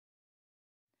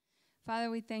Father,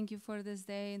 we thank you for this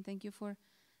day, and thank you for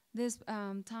this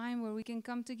time where we can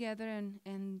come together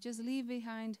and just leave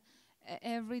behind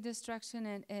every distraction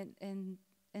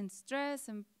and stress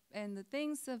and the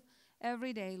things of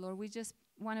every day, Lord. We just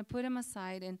want to put them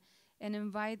aside and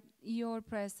invite your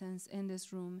presence in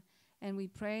this room. And we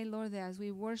pray, Lord, that as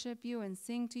we worship you and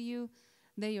sing to you,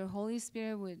 that your Holy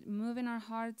Spirit would move in our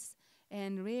hearts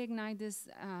and reignite this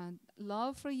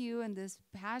love for you and this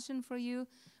passion for you.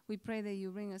 We pray that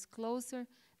you bring us closer.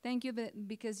 Thank you that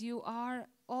because you are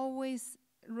always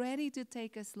ready to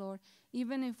take us, Lord.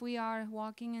 Even if we are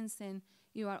walking in sin,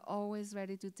 you are always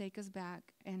ready to take us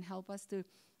back and help us to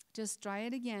just try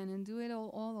it again and do it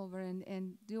all over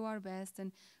and do our best.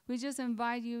 And we just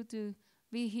invite you to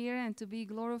be here and to be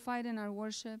glorified in our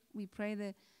worship. We pray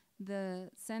that the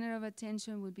center of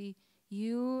attention would be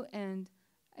you, and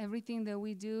everything that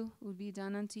we do would be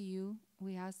done unto you.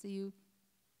 We ask that you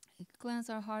cleanse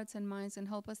our hearts and minds and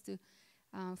help us to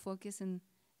focus in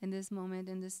this moment,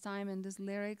 in this time, and these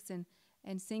lyrics, and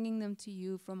singing them to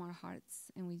you from our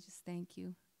hearts. And we just thank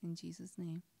you in Jesus'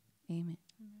 name. Amen.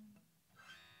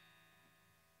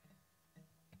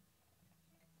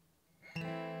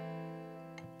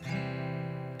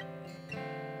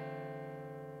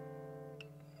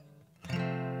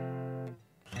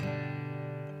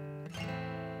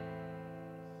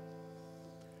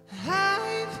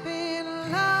 I've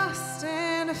been lost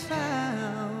and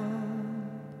found,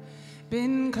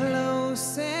 been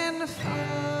close and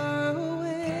far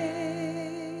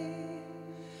away,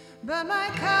 but my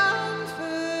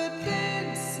confidence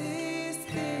is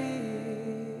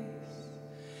this: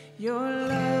 your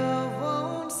love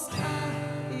won't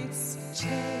stop its chase.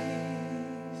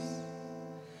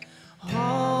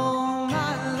 All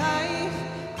my life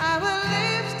I will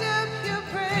lift up your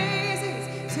praises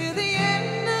to the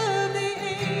end of the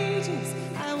ages.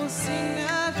 I will sing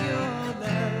of your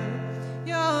love.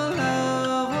 Your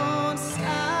love won't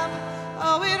stop.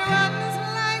 Oh, it runs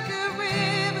like a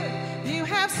river. You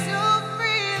have so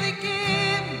freely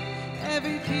given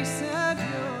every piece of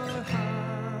your heart.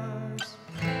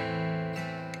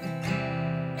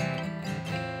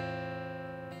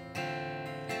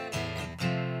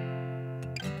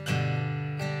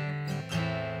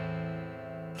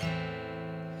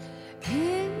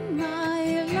 In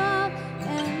my love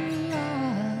and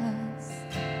loss,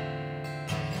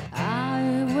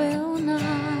 I will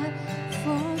not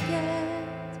forget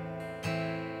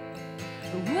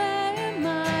where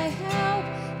my help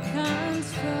comes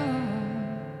from.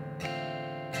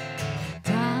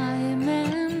 Time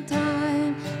and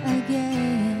time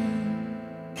again,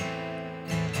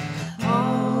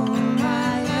 all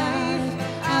my life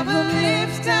I will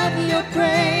lift up your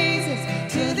praises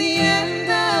to the end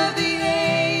of the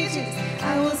ages.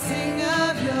 I will sing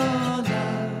of your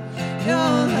love.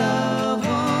 Your love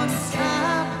won't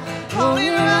stop. Oh,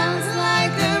 it runs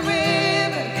like a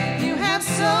river. You have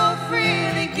so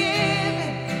freely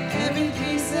given every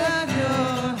piece of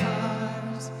your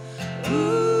heart.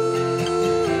 Ooh,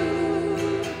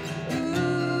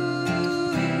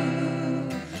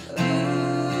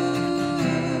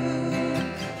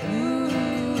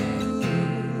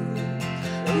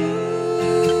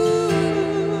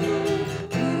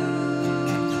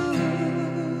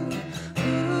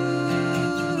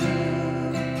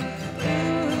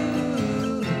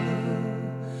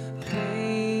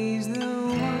 praise the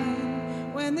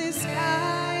one when the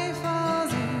sky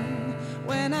falls in,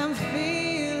 when I'm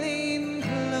feeling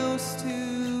close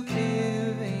to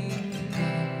giving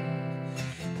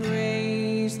up.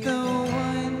 Praise the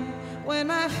one when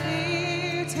my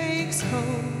fear takes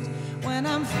hold, when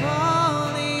I'm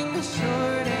falling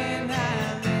short and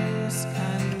I lose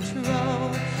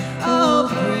control. Oh,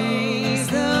 praise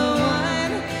the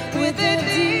one with the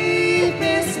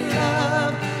deepest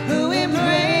love, who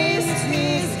embraced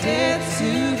his death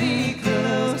to be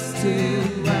close to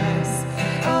us.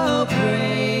 Oh,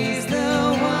 praise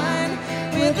the one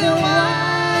with the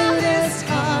wildest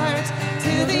heart,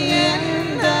 to the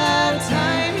end of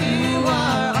time. You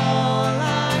are all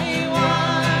I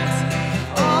want.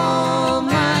 All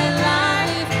my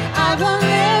life I will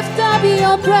lift up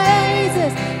your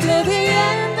praises to the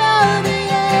end of the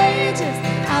ages.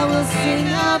 I will sing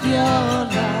of your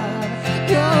love.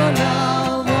 Your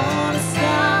love won't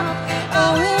stop.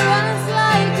 Oh, it runs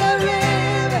like a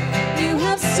river. You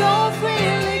have so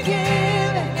freely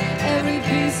given every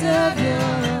piece of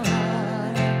your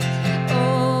heart.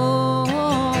 Oh,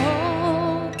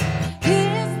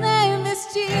 his name is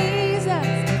Jesus,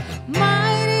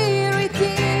 mighty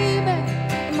Redeemer,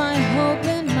 my hope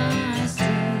and my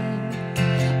strength.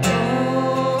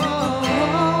 Oh,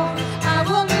 I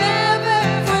will never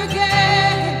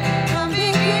forget from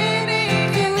beginning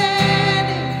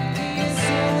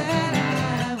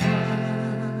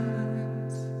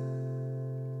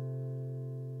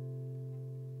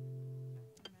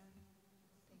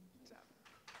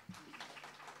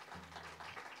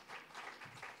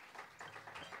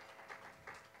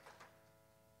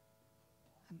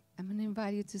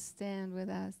invite you to stand with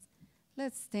us.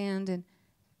 Let's stand and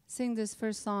sing this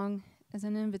first song as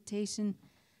an invitation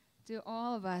to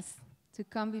all of us to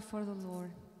come before the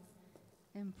Lord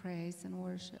in praise and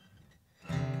worship.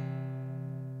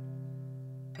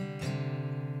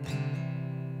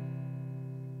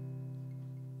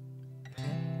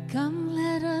 Come,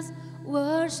 let us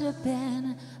worship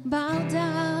and bow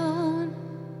down.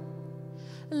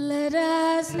 Let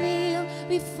us kneel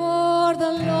before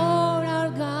the Lord our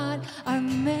God, our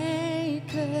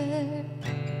Maker.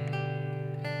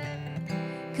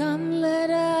 Come, let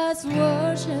us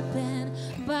worship and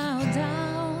bow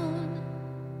down.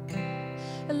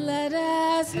 Let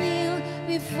us kneel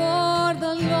before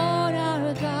the Lord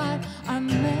our God, our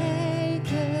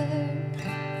Maker.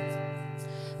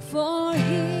 For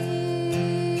He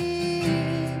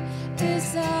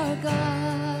is our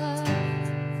God,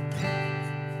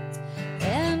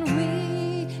 and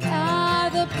we are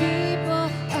the people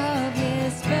of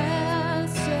His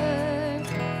pasture,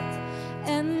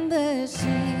 and the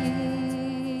sheep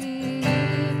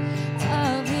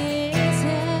of His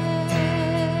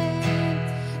hand,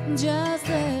 just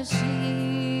the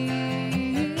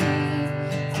sheep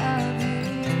of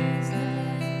His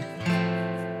hand.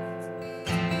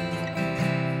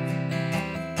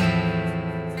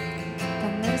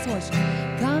 Come, let us worship.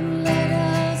 Come, let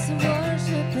us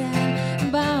worship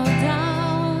and bow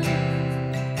down.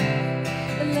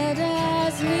 Let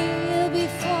us kneel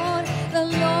before the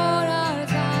Lord our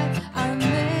God, our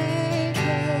Maker.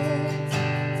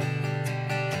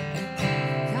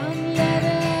 Come, let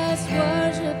us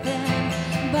worship and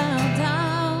bow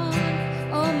down.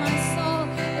 Oh, my soul,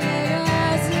 let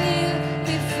us kneel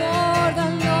before the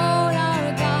Lord our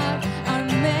God, our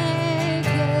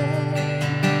Maker.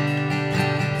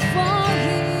 For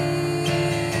He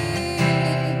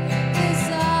is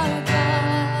our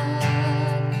God,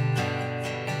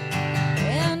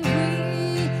 and we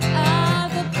are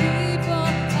the people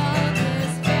of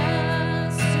His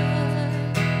pasture,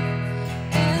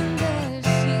 and the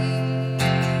sheep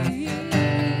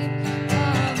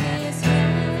of His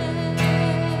hand,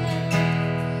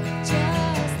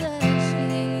 just the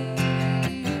sheep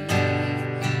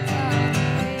of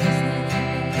His hand.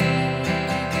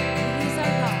 He's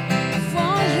our God,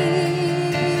 for He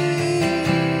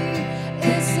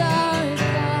is our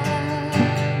God,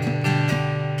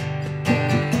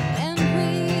 and we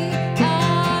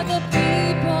are the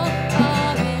people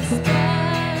of His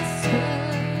pasture,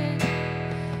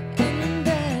 in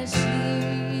the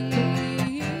sheep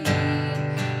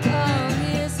of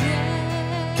His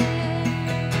hand,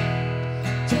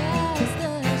 just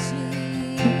the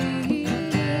sheep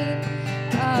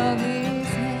of His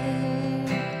hand.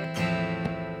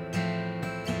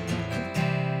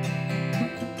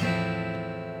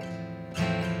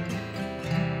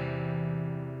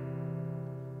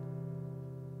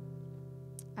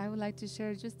 I would like to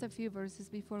share just a few verses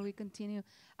before we continue.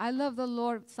 I love the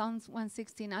Lord, Psalms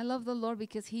 116. I love the Lord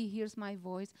because He hears my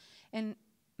voice and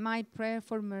my prayer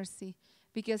for mercy,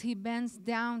 because He bends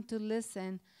down to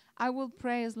listen. I will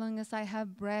pray as long as I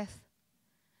have breath.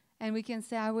 And we can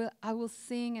say, I will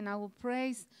sing and I will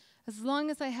praise as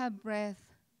long as I have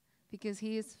breath, because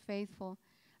He is faithful.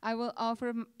 I will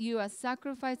offer you a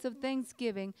sacrifice of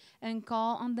thanksgiving and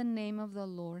call on the name of the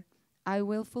Lord. I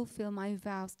will fulfill my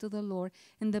vows to the Lord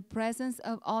in the presence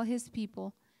of all His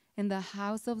people, in the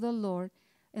house of the Lord,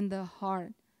 in the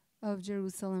heart of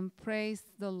Jerusalem. Praise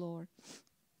the Lord.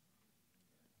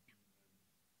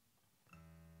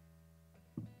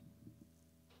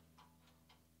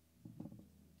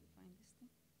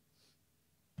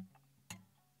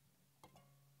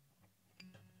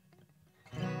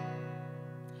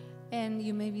 And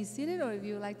you may be seated, or if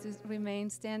you would like to remain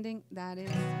standing, that is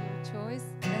your choice.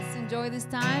 Let's enjoy this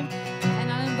time.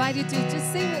 And I'll invite you to just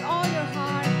sing with all your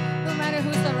heart, no matter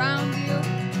who's around you.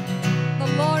 The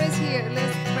Lord is here.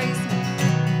 Let's praise Him.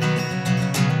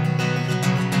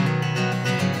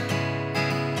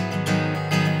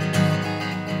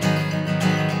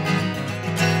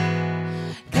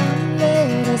 Come,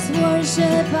 let us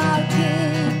worship our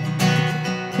King.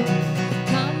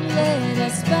 Come, let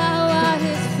us bow at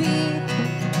His feet.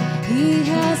 He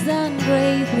has done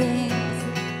great things.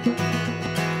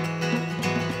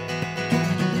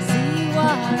 See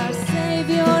what our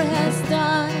Savior has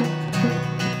done.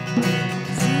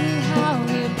 See how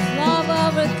His love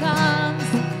overcomes.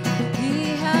 He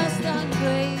has done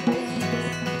great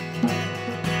things.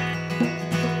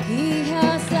 He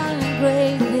has done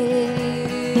great things.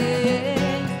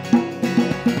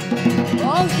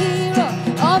 Oh, hero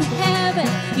of heaven,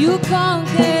 you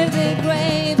conquer the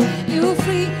grave. You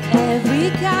free every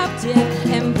captive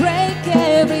and break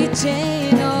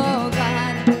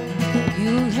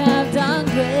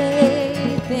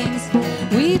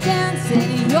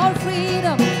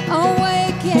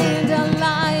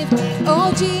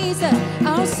Jesus,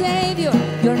 our Savior,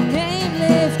 your name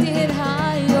lifted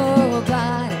high, oh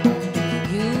God.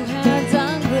 You have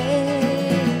done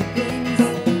great things.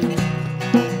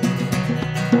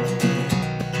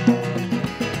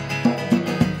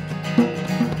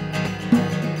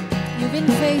 You've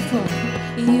been faithful.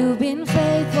 You've been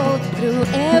faithful through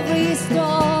every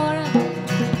storm.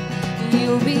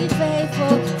 You'll be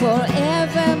faithful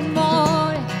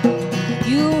forevermore.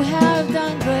 You have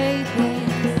done great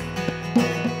things,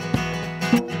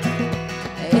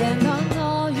 and I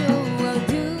know you will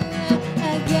do it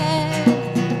again.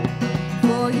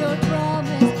 For your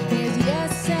promise is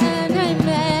yes and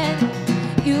amen.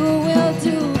 You will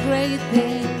do great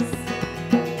things.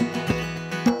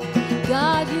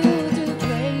 God, you do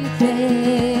great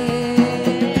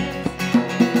things.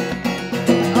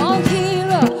 Oh,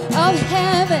 hero of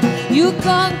heaven, you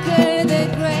conquer the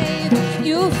grave.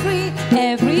 You free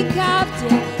every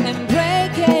captive and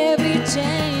break every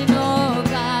chain, oh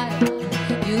God.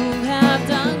 You have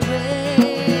done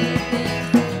great things.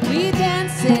 We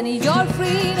dance in your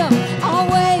freedom,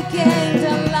 awakened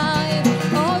alive.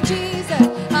 Oh Jesus,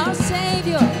 our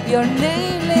Savior, your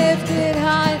name lifted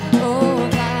high, oh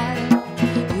God.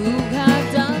 You have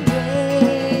done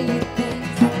great things.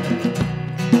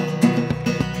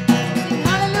 Sing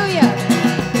hallelujah.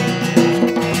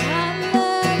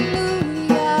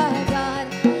 Hallelujah, God,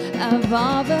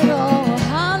 above it all.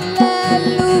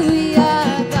 Hallelujah,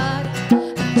 God,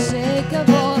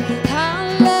 unshakable.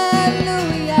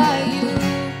 Hallelujah, you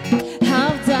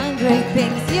have done great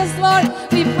things. Yes, Lord,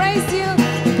 we praise you.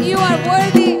 You are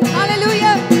worthy.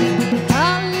 Hallelujah.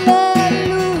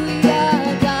 Hallelujah,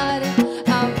 God,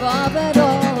 above it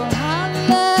all.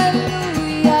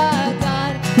 Hallelujah,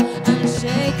 God,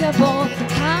 unshakable.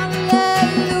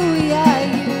 Hallelujah,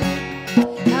 you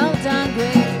have done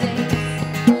great things.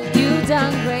 You've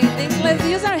done great things. Let's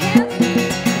use our hands.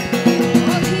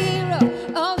 Oh, hero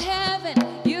of heaven,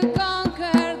 you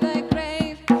conquer the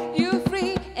grave. You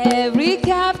free every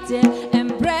captive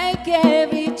and break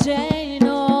every chain,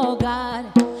 oh God.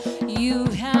 You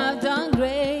have done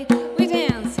great.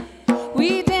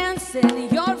 We dance in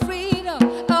your freedom,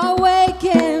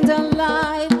 awakened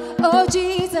alive. Oh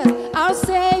Jesus, our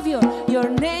Savior, your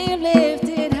name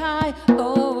lifted high,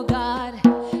 oh God.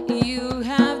 You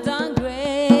have done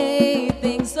great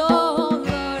things, oh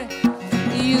Lord.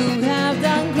 You have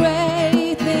done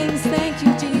great things. Thank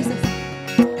you, Jesus.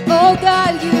 Oh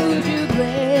God, you do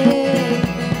great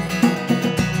things.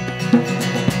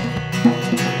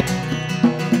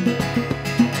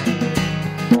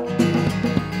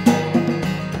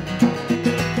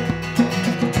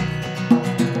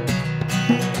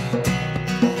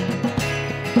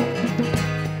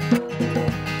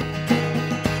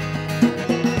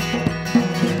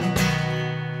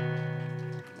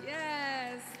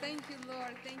 Yes, thank you,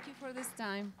 Lord. Thank you for this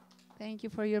time. Thank you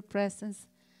for your presence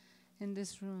in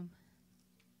this room.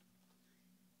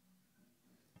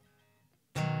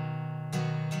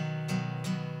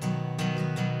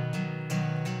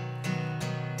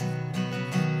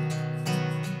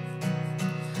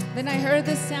 Then I heard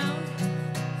the sound,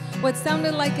 what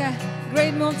sounded like a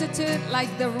great multitude, like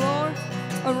the roar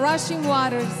of rushing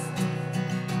waters,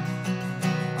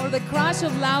 or the crash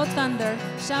of loud thunder,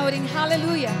 shouting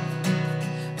hallelujah.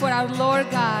 For our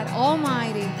Lord God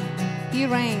Almighty, He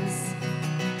reigns.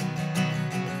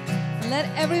 Let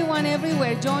everyone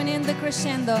everywhere join in the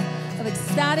crescendo of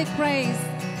ecstatic praise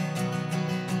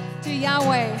to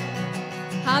Yahweh.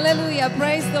 Hallelujah,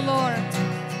 praise the Lord.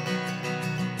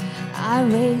 I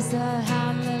raise a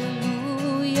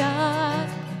hallelujah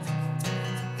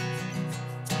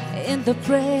in the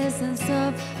presence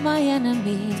of my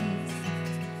enemies.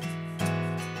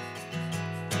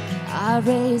 I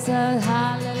raise a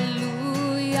hallelujah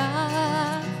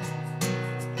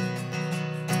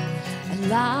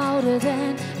louder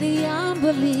than the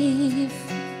unbelief.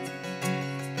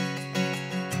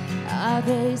 I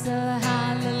raise a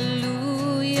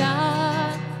hallelujah.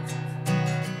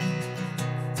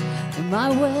 My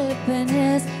weapon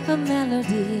is a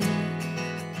melody.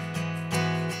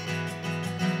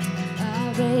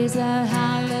 I raise a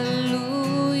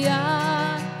hallelujah.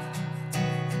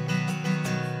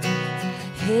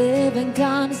 Heaven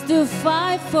comes to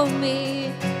fight for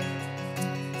me.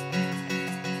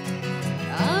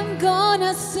 I'm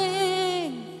gonna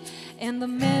sing in the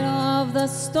middle of the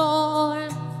storm.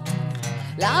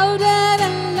 Louder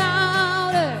and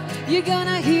louder, you're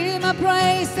gonna hear my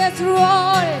praise that's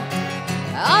roaring.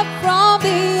 Up from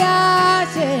the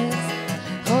ashes,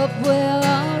 hope will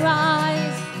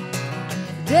arise.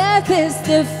 Death is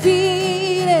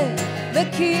defeated, the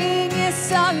King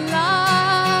is alive.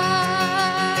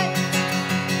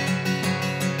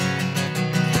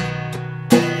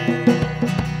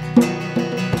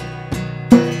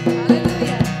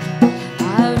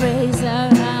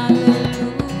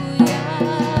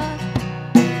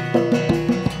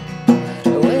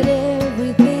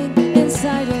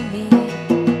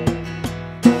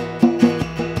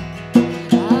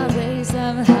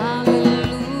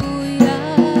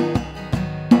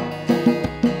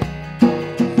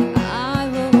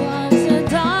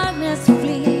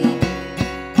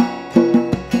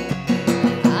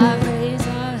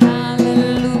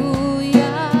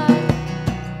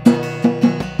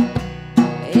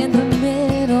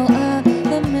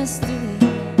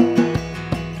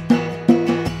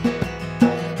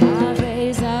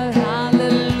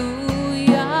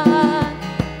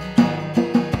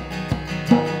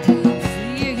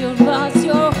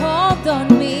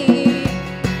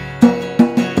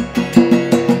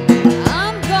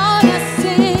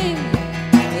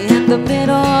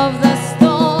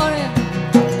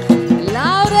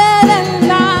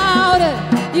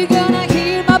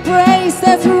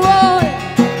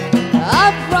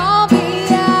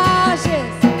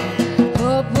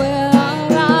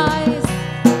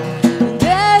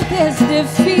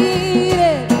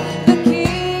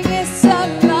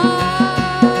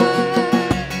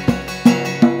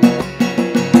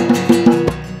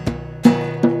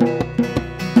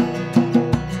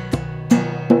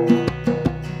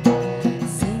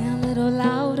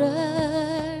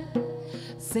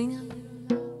 Sing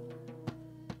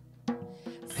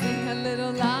a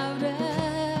little louder.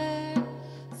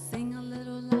 Sing a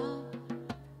little louder.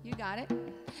 You got it?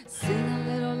 Sing a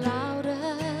little louder.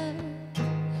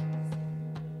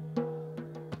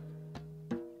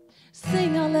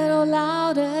 Sing a little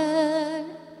louder.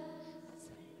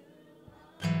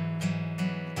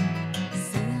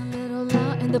 Sing a little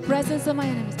louder. In the presence of my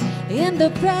enemies. In the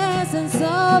presence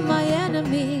of my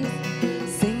enemies.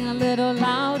 Sing a little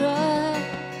louder.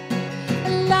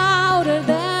 Louder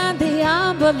than the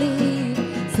unbelief.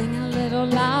 Sing a little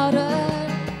louder.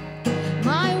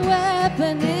 My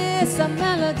weapon is a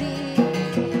melody.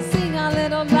 Sing a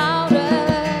little louder.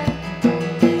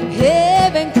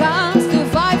 Heaven comes to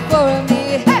fight for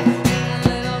me. Hey! Sing a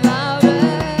little louder.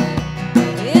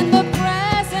 In the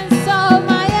presence of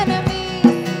my enemies.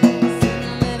 Sing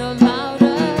a little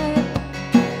louder.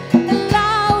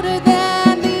 Louder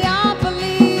than the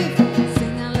unbelief.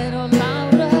 Sing a little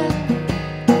louder.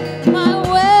 My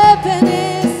weapon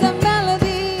is a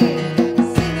melody.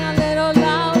 Sing a little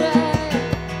louder.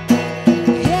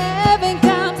 Heaven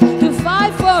comes to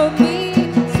fight for me.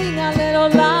 Sing a little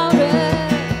louder.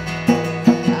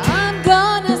 I'm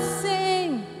gonna sing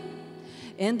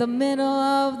in the middle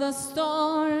of the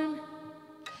storm.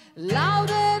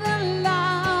 Louder and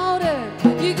louder.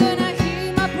 You're gonna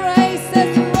hear my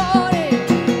praises roaring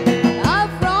up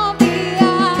from the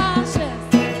ashes.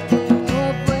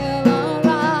 Hope will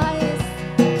arise.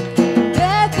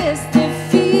 Death is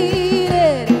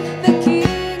defeated. The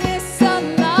King is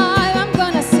alive. I'm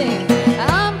gonna sing.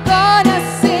 I'm gonna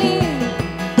sing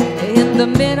in the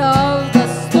middle of the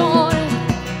storm.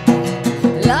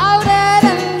 Louder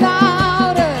and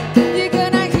louder. You're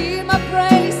gonna hear my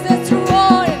praises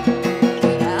roaring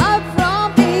up from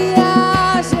the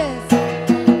ashes.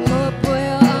 Hope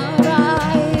will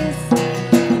arise.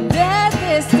 Death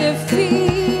is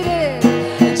defeated.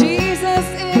 Jesus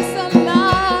is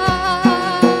alive.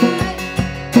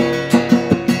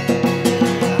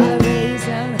 I raise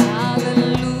a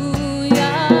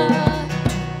hallelujah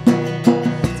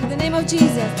to the name of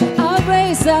Jesus. I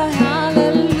raise a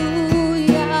hallelujah.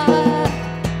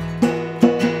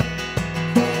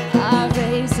 I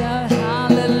raise a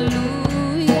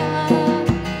hallelujah.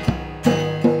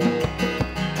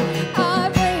 I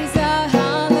raise a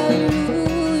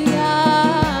hallelujah.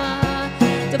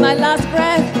 To my last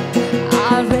breath,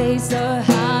 I raise a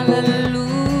hallelujah.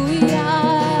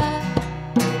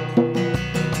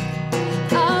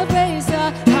 I raise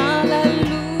a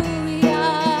hallelujah.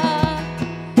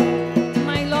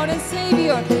 My Lord and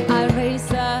Savior, I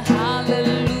raise a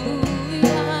hallelujah.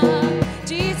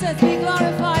 Jesus, be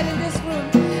glorified in this room.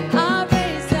 I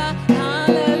raise a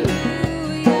hallelujah.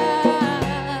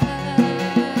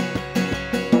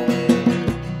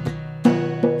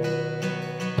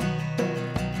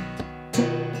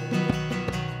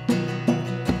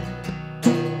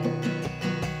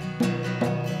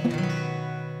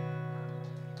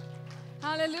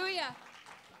 Hallelujah.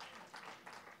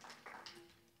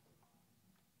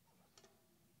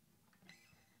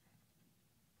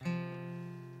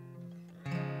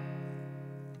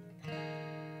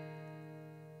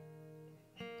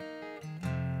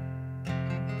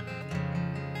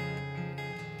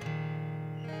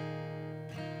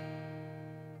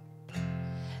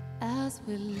 As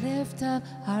we lift up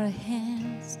our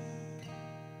hands,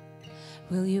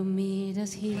 will you meet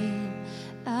us here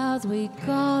as we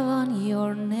call on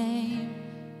your name?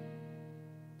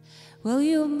 Will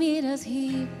you meet us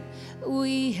here?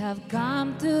 We have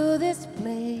come to this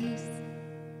place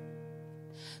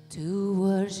to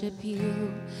worship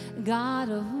you, God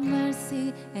of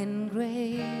mercy and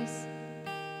grace.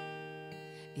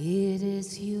 It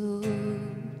is you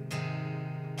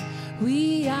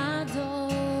we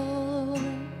adore.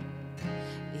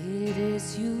 It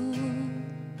is you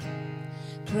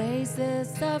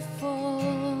praises are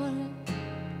for.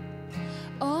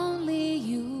 Only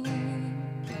you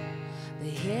the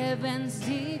heavens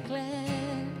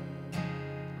declare.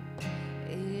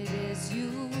 It is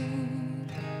you.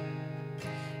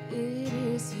 It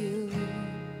is you.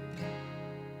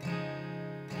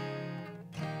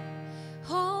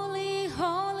 Holy,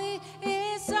 holy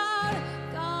is our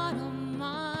God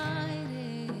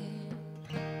Almighty.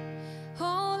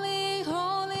 Holy,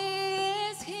 holy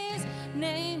is His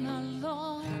name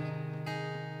alone.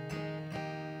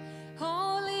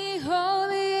 Holy,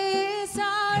 holy is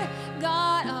our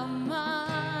God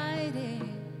Almighty.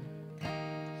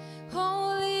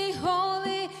 Holy,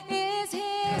 holy is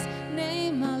His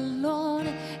name alone.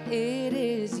 It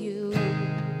is you.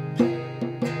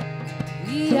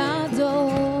 We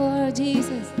adore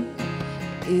Jesus.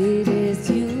 It is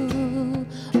you.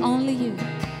 Only you.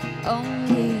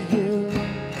 Only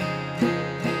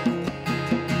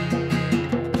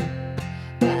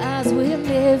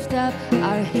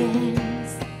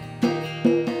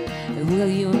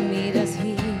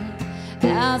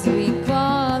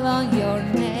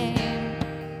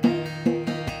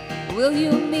will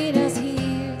you meet us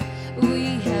here?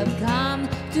 We have come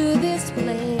to this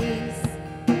place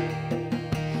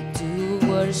to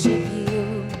worship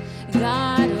you,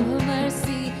 God of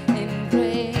mercy and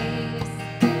grace.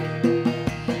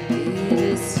 It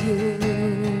is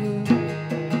you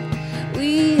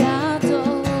we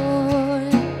adore.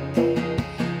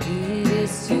 It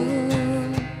is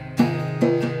you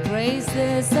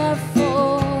praises are for.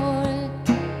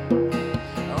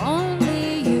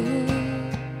 Only you,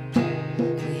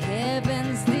 the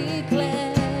heavens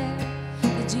declare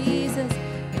that Jesus,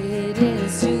 it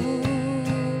is you.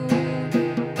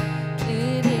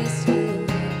 It is you.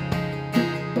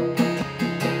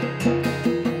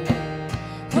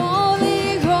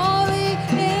 Holy, holy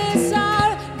is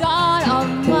our God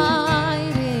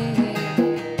Almighty.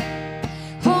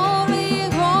 Holy,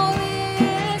 holy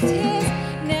is His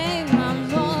name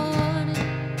alone.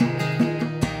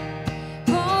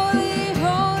 Holy,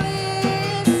 holy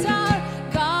is our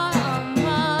God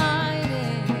Almighty.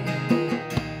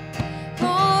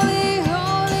 Holy,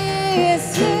 holy is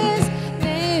His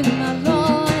name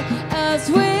alone. As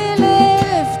we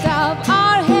lift up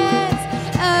our hands,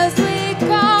 as we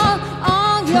call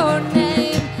on your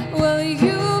name, will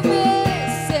you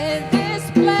visit this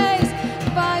place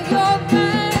by your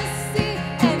mercy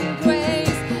and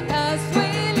grace? As we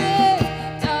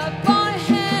lift up our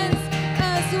hands,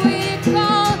 as we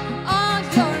call on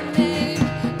your name,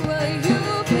 will you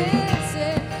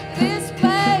visit this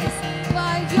place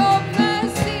by your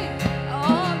mercy?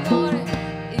 Oh Lord,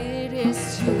 it is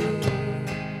you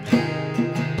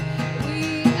we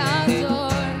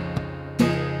adore.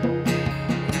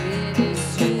 It is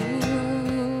you,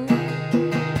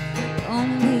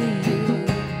 only you.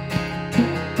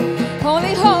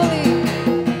 Holy, holy,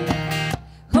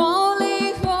 holy,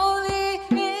 holy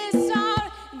is our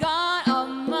God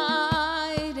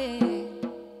Almighty.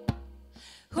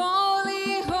 Holy,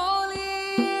 holy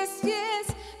is His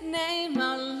name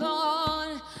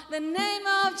alone, the name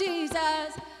of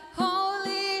Jesus.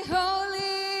 Holy,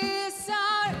 holy is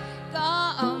our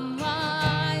God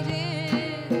Almighty.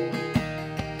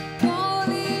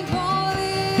 Holy,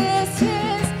 holy is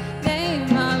His name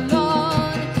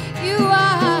alone. You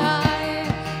are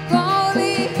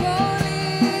holy, holy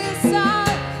is our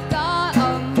God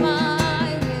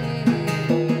Almighty.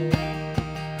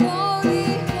 Holy,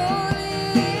 holy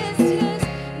is His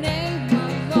name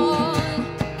alone.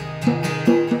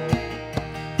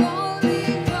 Holy,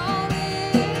 holy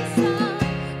is our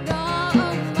God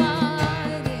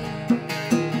Almighty.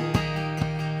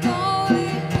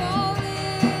 Holy, holy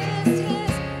is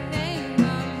His name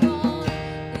alone.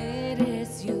 It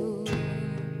is you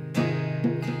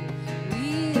we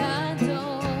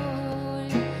adore.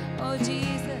 Oh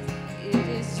Jesus, it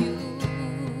is you,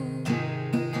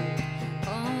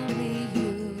 only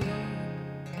you,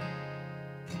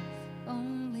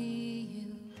 only you.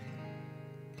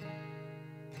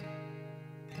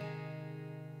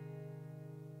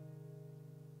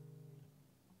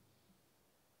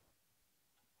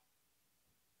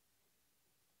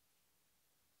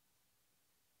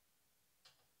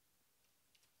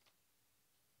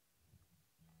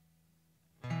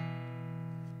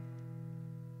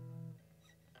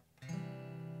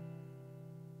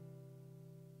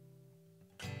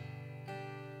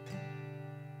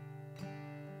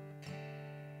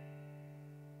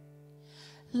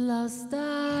 Lost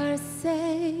are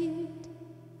saved,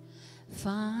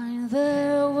 find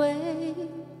their way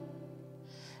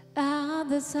at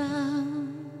the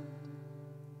sound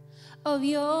of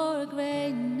your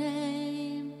great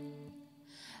name.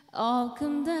 All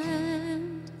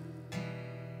condemned,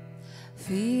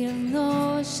 feel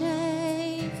no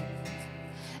shame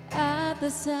at the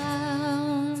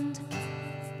sound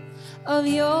of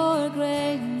your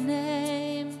great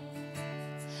name.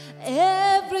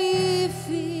 Every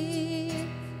fear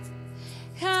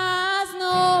has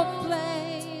no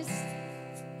place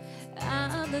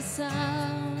at the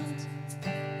sound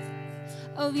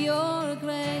of your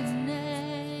great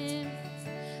name.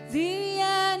 The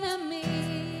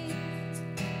enemy,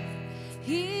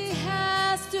 he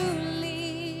has to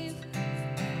leave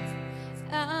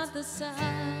at the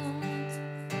sound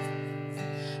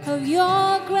of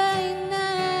your great name.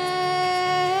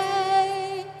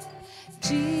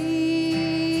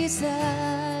 Jesus,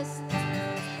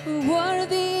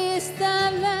 worthy is the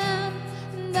Lamb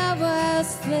that was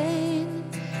slain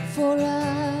for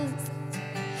us,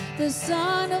 the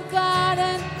Son of God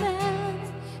and man.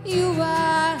 You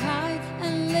are high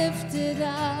and lifted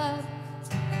up,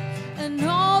 and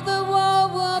all the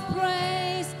world will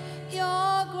praise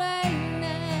your great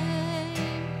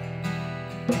name.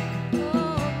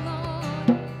 Oh Lord,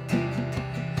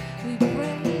 we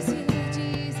praise you.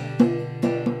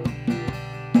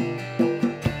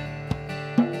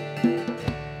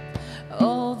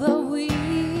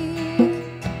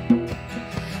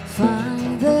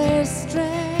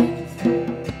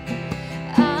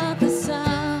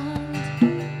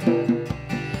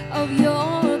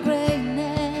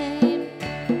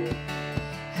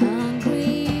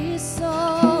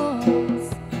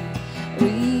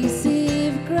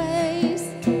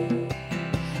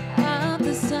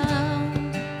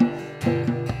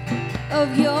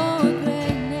 of your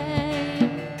great name.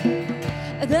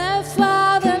 The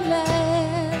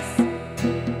fatherless,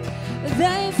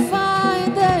 they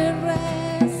find their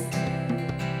rest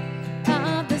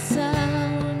at the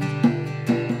sound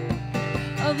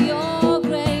of your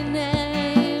great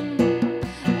name.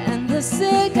 And the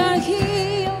sick are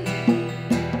healed,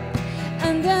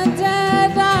 and the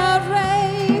dead are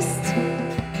raised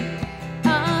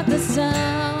at the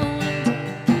sound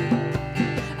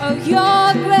of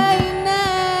your great name.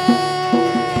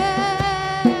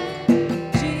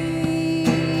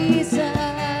 Jesus,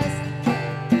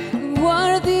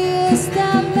 worthy is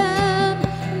the Lamb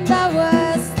that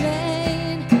was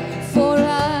slain for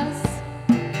us,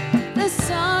 the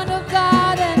Son of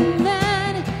God and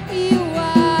man. You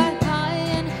are high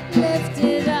and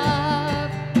lifted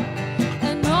up,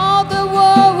 and all the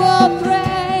world will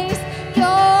praise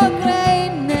your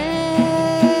great name.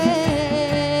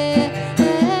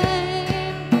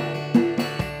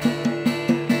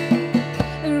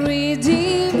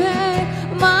 Redeemer,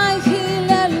 my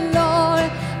healer, Lord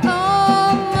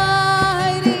Almighty,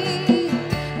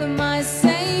 my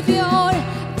Savior,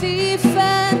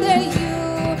 defender, you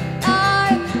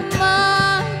are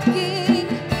my King.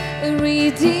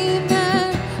 Redeemer,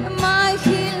 my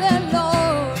healer,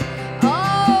 Lord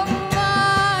Almighty,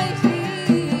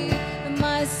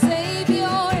 my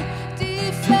Savior,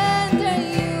 defender,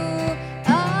 you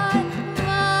are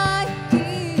my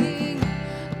King,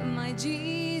 my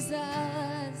Jesus.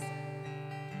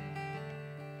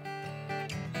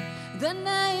 The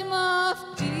name of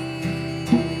Jesus.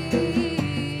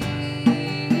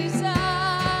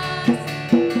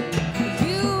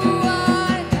 You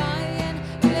are high and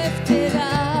lifted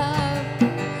up,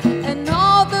 and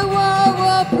all the world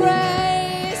will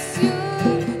praise you,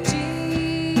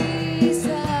 Jesus.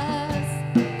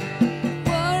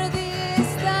 Worthy is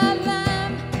the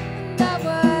Lamb that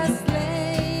was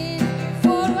slain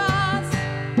for us,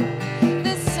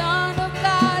 the Son of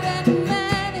God and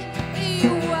man.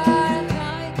 You are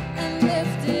high and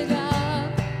lifted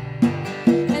up,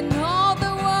 and all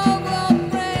the world will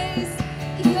praise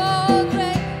your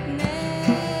great name.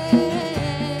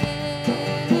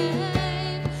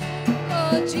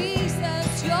 Oh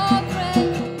Jesus, your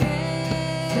great name.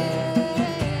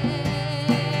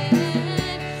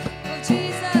 Oh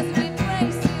Jesus, we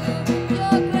praise you,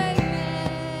 your great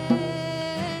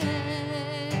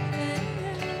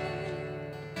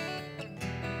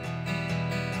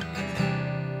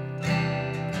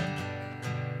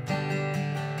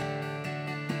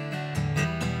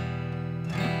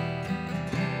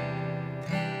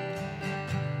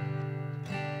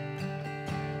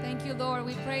Thank you, Lord.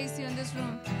 We praise you in this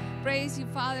room. Praise you,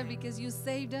 Father, because you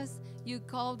saved us, you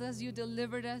called us, you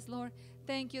delivered us, Lord.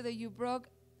 Thank you that you broke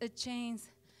the chains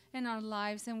in our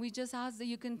lives. And we just ask that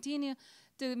you continue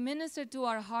to minister to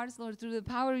our hearts, Lord, through the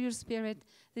power of your Spirit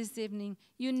this evening.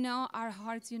 You know our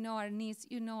hearts, you know our needs,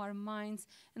 you know our minds.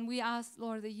 And we ask,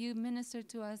 Lord, that you minister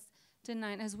to us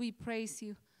tonight as we praise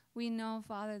you. We know,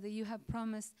 Father, that you have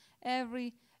promised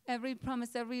every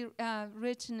promise, every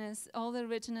richness, all the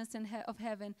richness of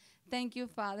heaven. Thank you,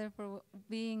 Father, for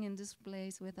being in this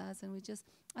place with us. And we just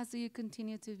ask that you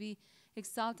continue to be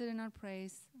exalted in our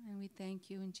praise. And we thank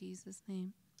you in Jesus'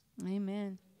 name.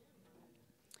 Amen.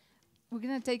 We're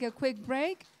going to take a quick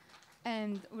break,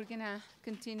 and we're going to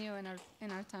continue in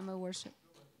our time of worship.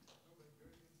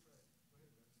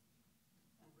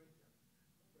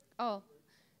 Oh,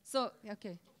 so,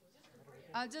 okay.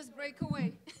 I'll just break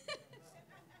away.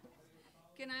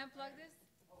 Can I unplug this?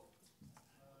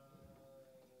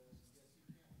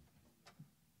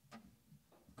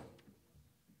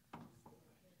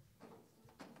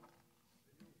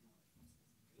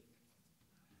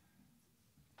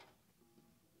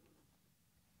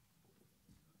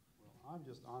 I'm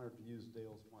just honored to use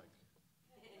Dale's mic.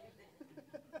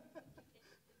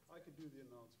 I could do the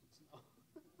announcements now.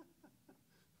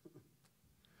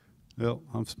 Well,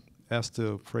 I'm asked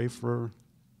to pray for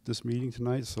this meeting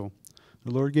tonight, so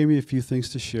the Lord gave me a few things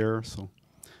to share. So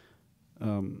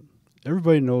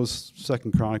everybody knows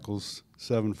 2 Chronicles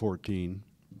 7:14.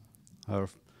 How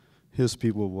his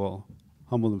people will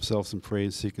humble themselves and pray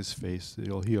and seek his face, that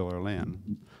he'll heal our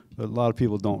land. But a lot of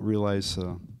people don't realize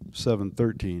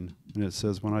 7:13, and it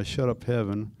says, when I shut up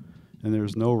heaven and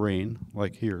there's no rain,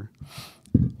 like here,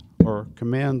 or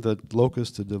command the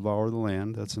locust to devour the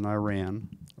land, that's in Iran,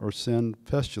 or send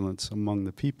pestilence among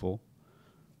the people,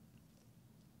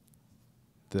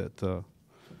 that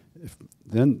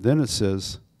then it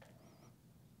says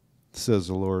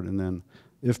the Lord, and then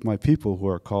if my people who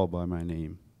are called by my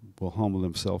name will humble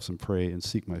themselves and pray and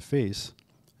seek my face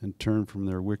and turn from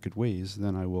their wicked ways,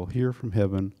 then I will hear from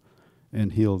heaven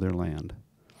and heal their land.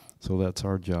 So that's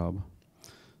our job.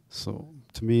 So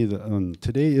to me,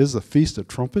 today is the Feast of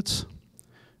Trumpets,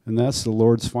 and that's the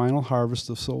Lord's final harvest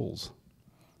of souls.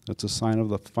 That's a sign of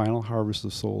the final harvest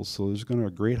of souls. So there's going to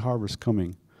be a great harvest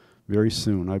coming very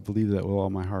soon. I believe that with all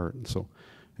my heart. And so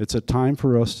it's a time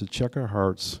for us to check our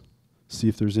hearts, see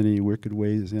if there's any wicked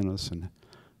ways in us, and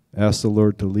ask the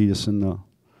Lord to lead us in the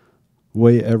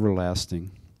way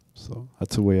everlasting. So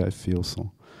that's the way I feel.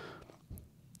 So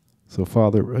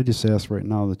Father, I just ask right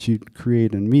now that you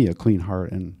create in me a clean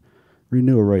heart and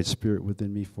renew a right spirit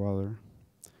within me, Father.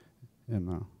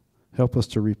 And help us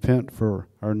to repent for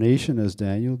our nation as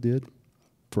Daniel did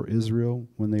for Israel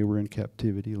when they were in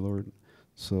captivity, Lord,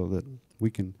 so that we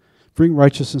can bring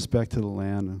righteousness back to the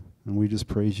land. And we just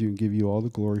praise you and give you all the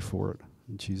glory for it.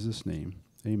 In Jesus' name,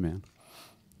 amen.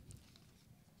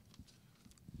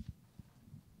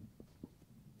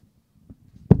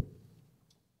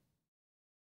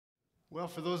 Well,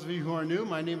 for those of you who are new,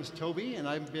 my name is Toby, and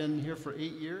I've been here for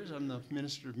 8 years. I'm the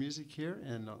minister of music here,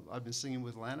 and I've been singing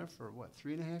with Lana for, 3.5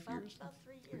 years? About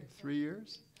 3 years. 3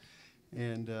 years.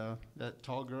 And that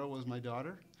tall girl was my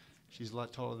daughter. She's a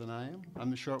lot taller than I am. I'm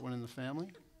the short one in the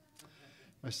family.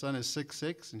 My son is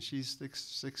 6'6", and she's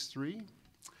 6'3",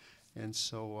 and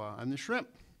so I'm the shrimp.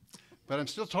 But I'm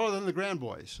still taller than the grand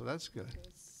boys, so that's good.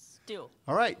 Still.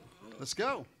 All right, let's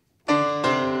go.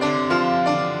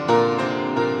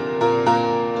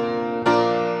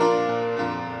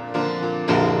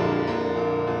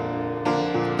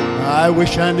 I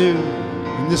wish I knew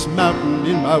when this mountain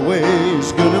in my way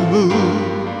is gonna move.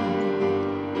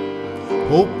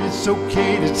 Hope it's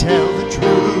okay to tell the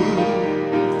truth.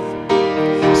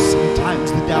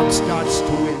 Sometimes the doubt starts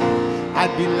to win.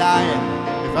 I'd be lying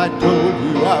if I told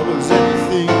you I was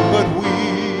anything but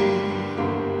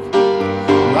weak.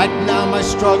 Right now my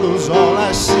struggle's all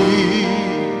I see,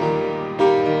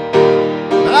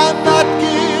 but I'm not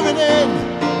giving in.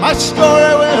 My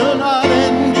story will not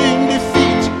end in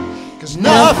defeat, 'cause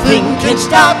nothing can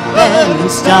stop an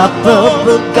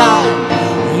unstoppable God.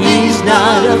 He's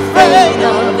not afraid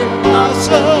of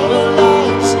impossible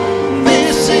odds.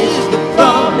 This is the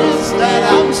promise that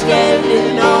I'm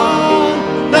standing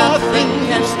on. Nothing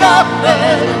can stop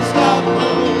an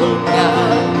unstoppable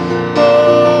God.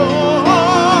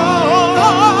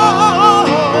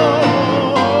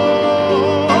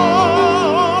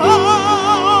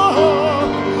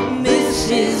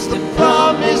 This is the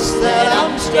promise that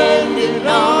I'm standing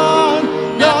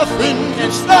on. Nothing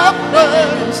can stop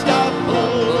an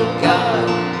unstoppable God.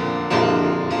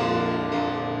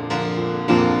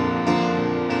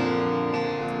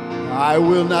 I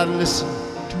will not listen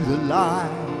to the lie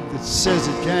that says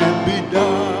it can't be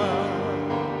done.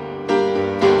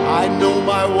 I know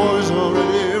my war's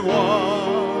already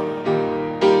won.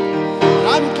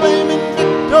 I'm claiming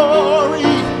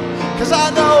victory, 'cause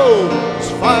I know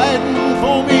it's fighting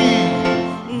for me.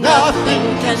 Nothing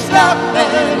can stop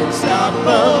an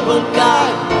unstoppable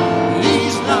God.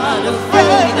 He's not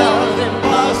afraid of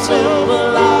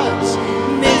impossible odds.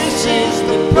 This is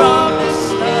the promise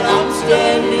that I'm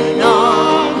standing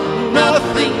on.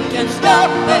 Nothing can stop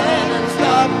an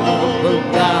unstoppable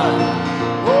God.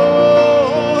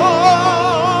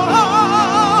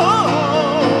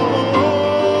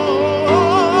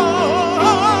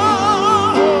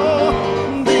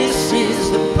 This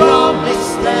is the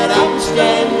promise that I'm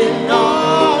standing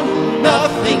on.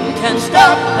 Nothing can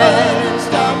stop an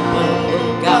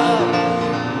unstoppable God.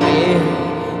 Where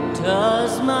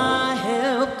does my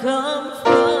help come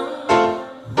from?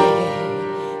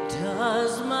 Where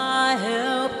does my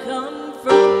help come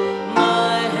from?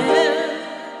 My help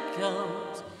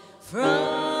comes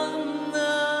from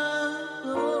the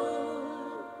Lord.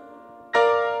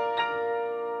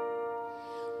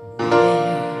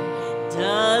 Where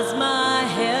does my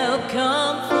help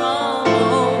come from?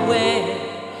 Oh, where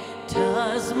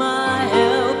does my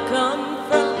help come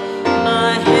from?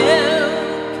 My help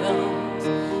comes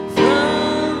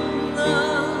from the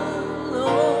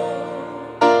Lord.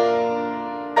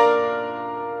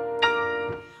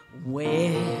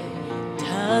 Where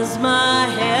does my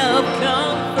help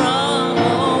come from?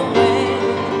 Oh, where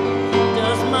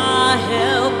does my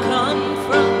help come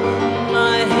from?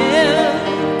 My help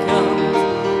comes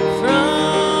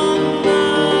from the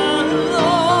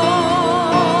Lord.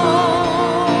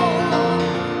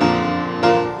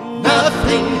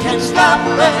 Nothing can stop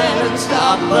an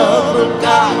unstoppable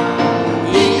God.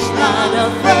 He's not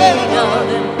afraid of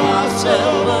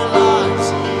impossible odds.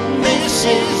 This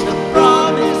is the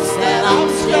promise that I'm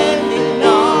standing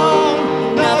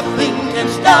on. Nothing can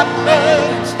stop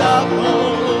an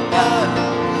unstoppable God.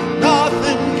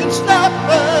 Nothing can stop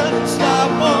an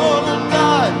unstoppable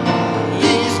God.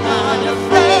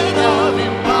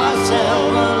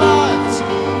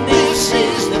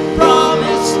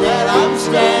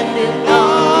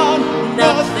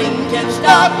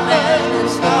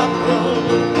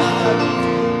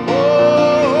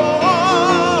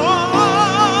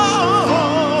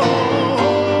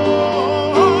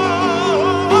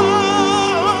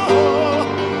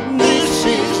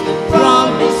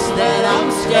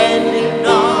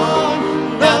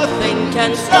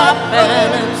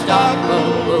 dark,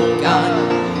 oh God.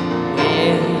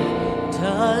 Where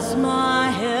does my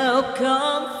help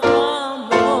come from?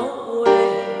 Oh,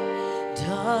 where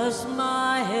does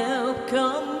my help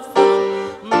come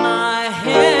from? My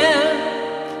help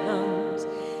comes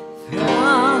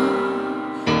from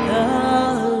the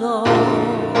Lord.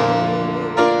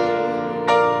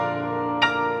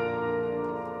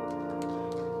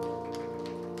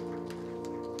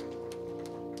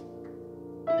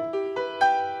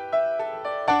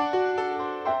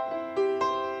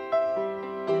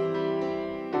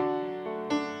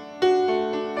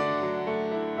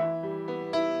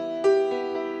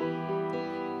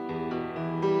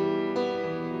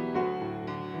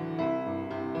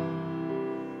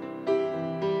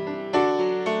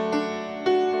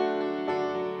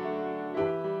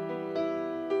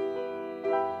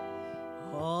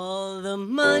 All the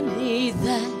money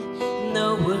that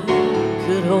no world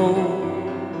could hold,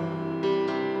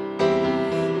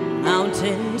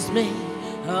 mountains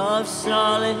made of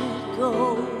solid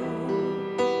gold,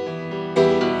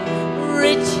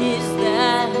 riches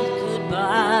that could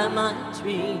buy my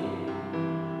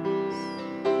dreams.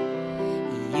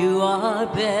 You are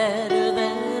better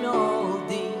than all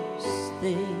these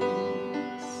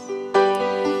things.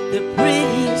 The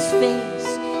prettiest face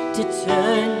to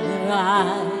turn their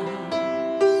eyes,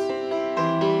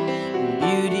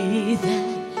 beauty that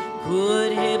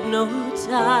could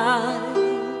hypnotize,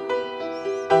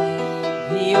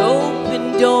 the open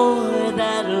door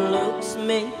that looks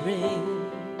may bring.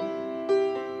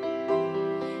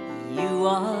 You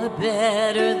are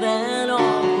better than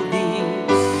all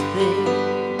these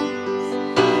things,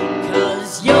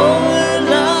 'cause your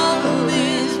love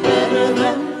is better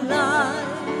than life.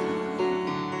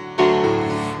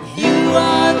 You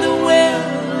are the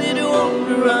well, it won't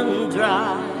run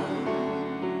dry.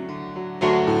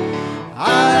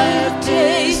 I have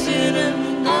tasted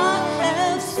and I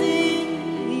have seen.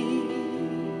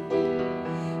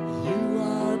 You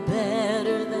are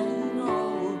better than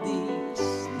all these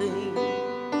things.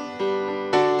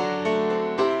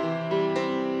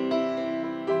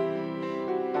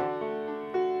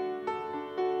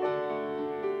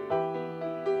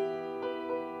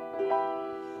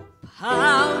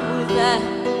 Power that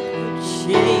could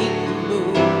shake the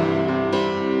moon,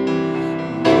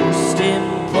 most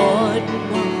important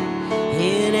one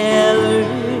in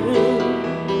every room,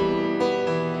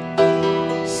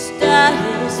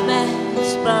 status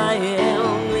matched by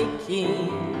only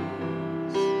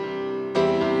kings.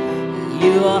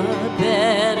 You are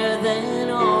better than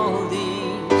all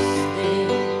these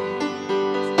things,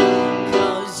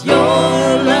 'cause your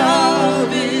love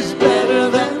is better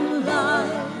than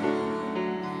life.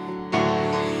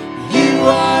 You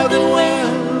are the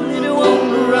well, it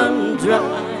won't run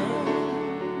dry.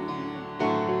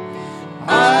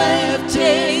 I have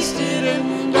tasted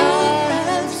and I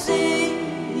have seen.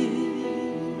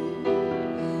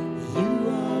 You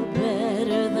are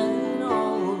better than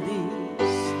all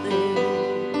these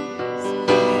things,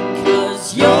 'cause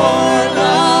your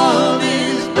love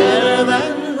is better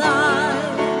than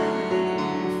life.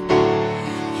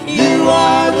 You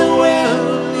are the well,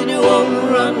 it won't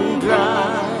run dry.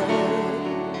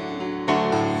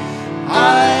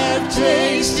 I have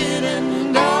tasted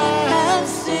and I have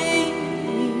seen.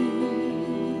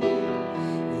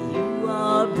 You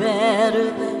are better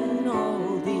than all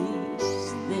these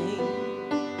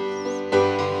things.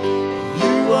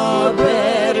 You are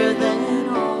better than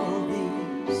all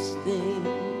these things.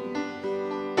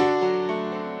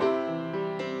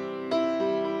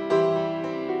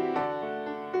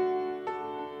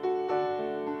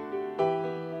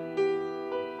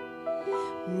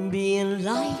 Being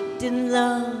liked and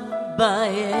loved by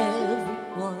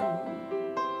everyone,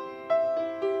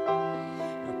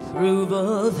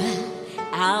 approval that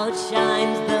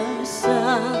outshines the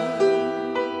sun,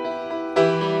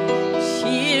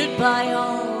 cheered by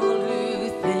all who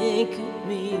think of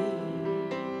me.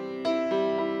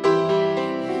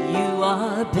 You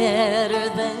are better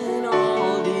than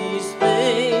all these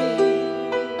things.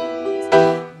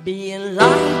 Being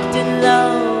liked and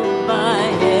loved by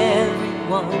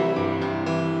everyone,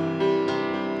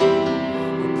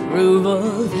 approval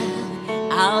that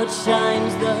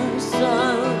outshines the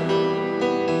sun,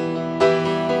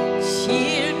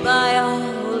 cheered by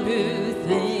all who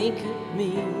think of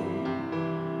me.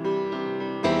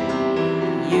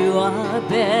 You are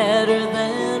better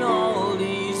than all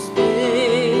these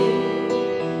things.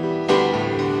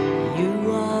 You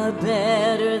are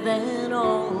better than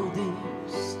all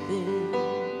these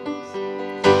things,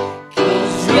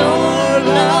 'cause your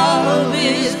love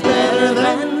is better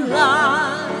than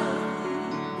life.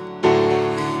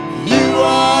 You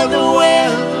are the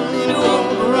well,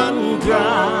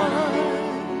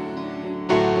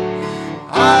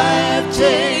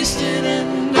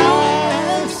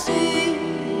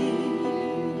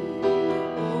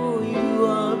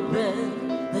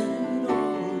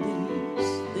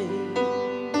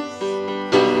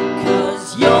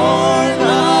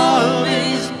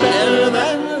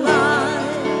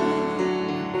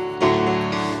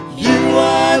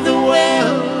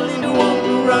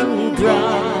 run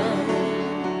dry.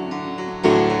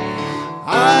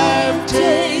 I've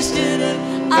tasted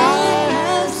and I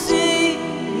have seen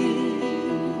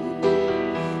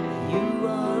you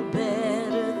are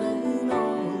better than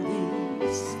all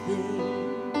these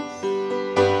things.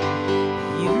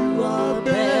 You are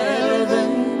better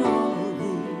than all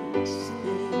these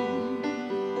things.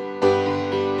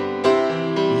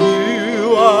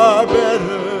 You are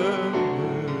better.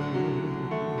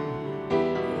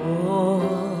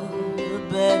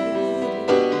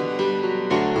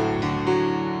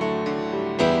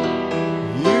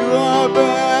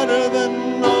 Better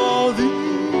than all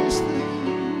these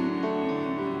things.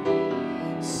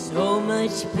 So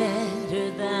much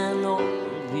better than all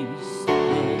these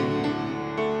things.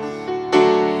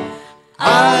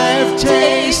 I've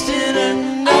tasted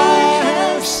and I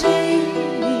have seen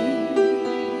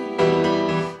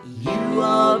you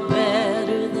are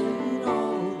better than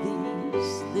all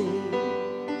these things.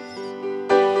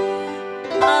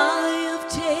 I have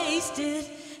tasted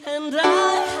and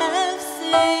I have seen.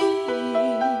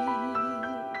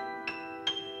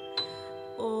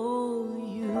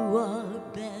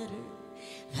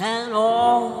 And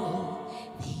all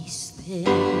these things.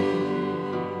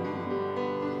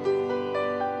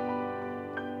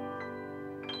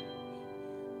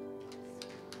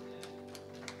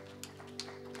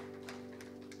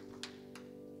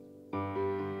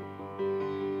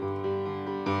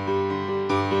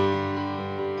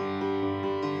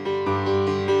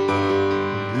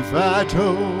 If I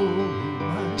told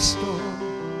my story,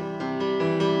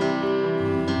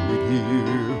 you would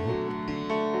hear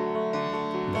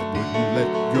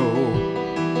let go.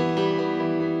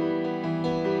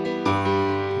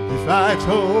 If I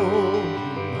told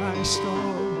my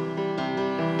story,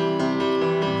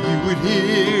 you would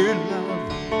hear love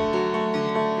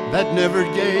that never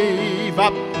gave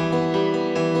up.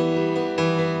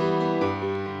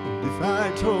 If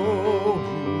I told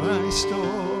my story,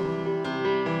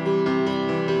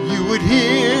 you would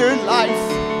hear life,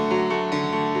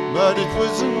 but it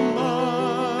wasn't mine.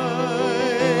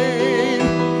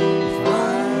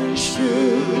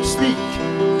 Speak,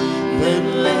 then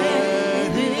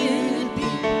let it be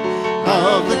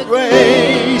of the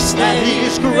grace that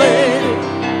is greater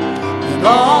than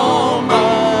all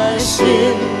my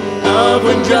sin, of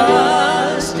when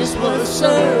justice was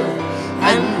served,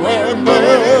 and where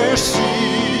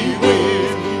mercy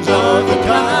wins, of the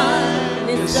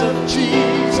kindness of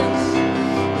Jesus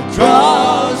that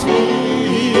draws me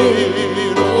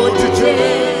in. Oh, to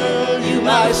tell you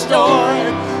my story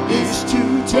is to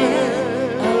tell.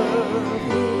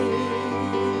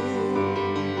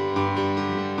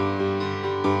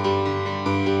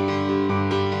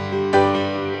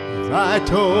 I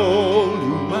told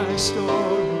you my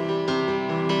story,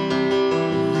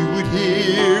 you would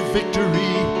hear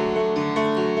victory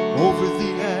over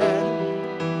the enemy.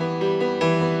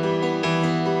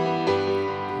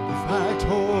 If I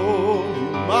told you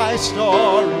my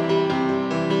story,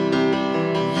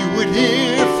 you would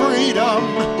hear freedom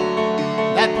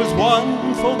that was won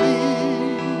for me.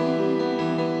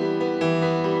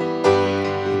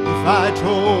 If I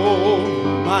told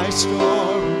you my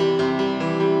story,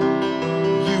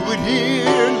 would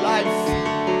hear life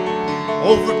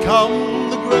overcome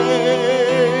the grave.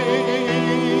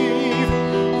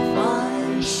 If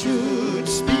I should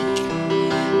speak,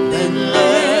 then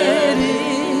let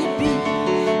it be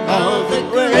of the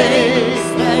grace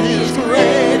that is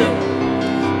greater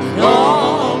than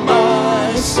all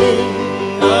my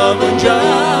sin, of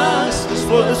injustice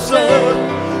was served,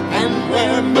 and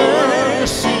where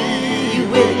mercy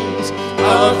wins,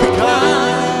 of the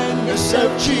kindness of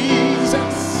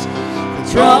Jesus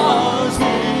draws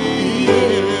me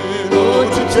in. Oh,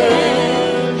 to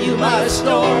tell you my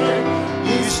story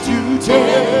is to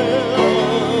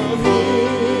tell of Him.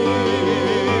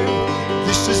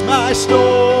 This is my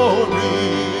story,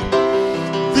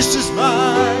 this is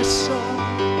my song,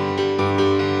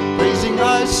 praising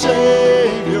my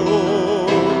Savior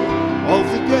all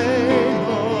the day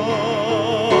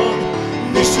long.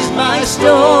 This is my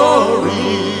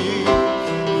story,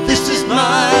 this is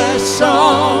my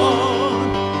song,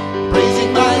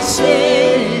 my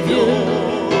Savior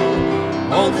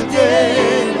all the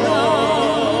day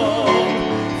long.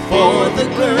 For the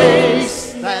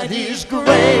grace that is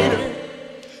greater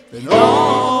than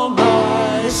all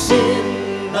my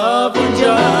sin, of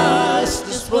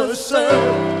injustice was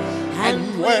served,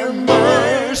 and where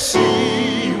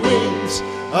mercy wins,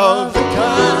 of the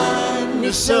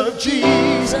kindness of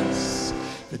Jesus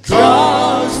that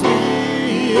draws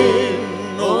me in.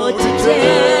 Oh, to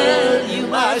tell you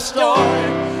my story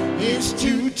is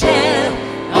to tell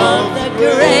of the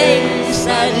grace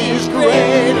that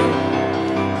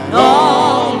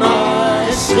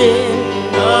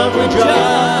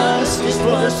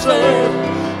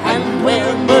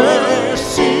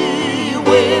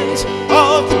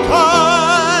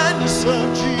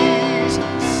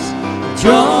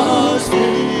draws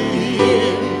me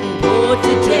in. Oh,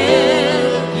 to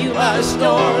tell you my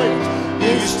story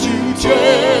is to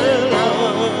tell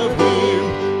of him.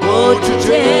 Oh, to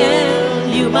tell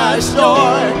you my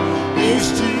story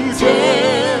is to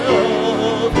tell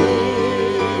of him.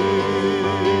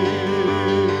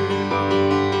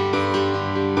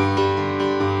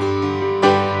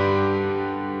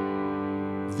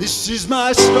 This is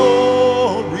my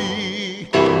story.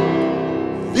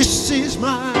 This is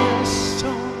my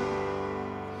song,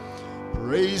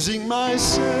 praising my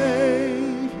Savior.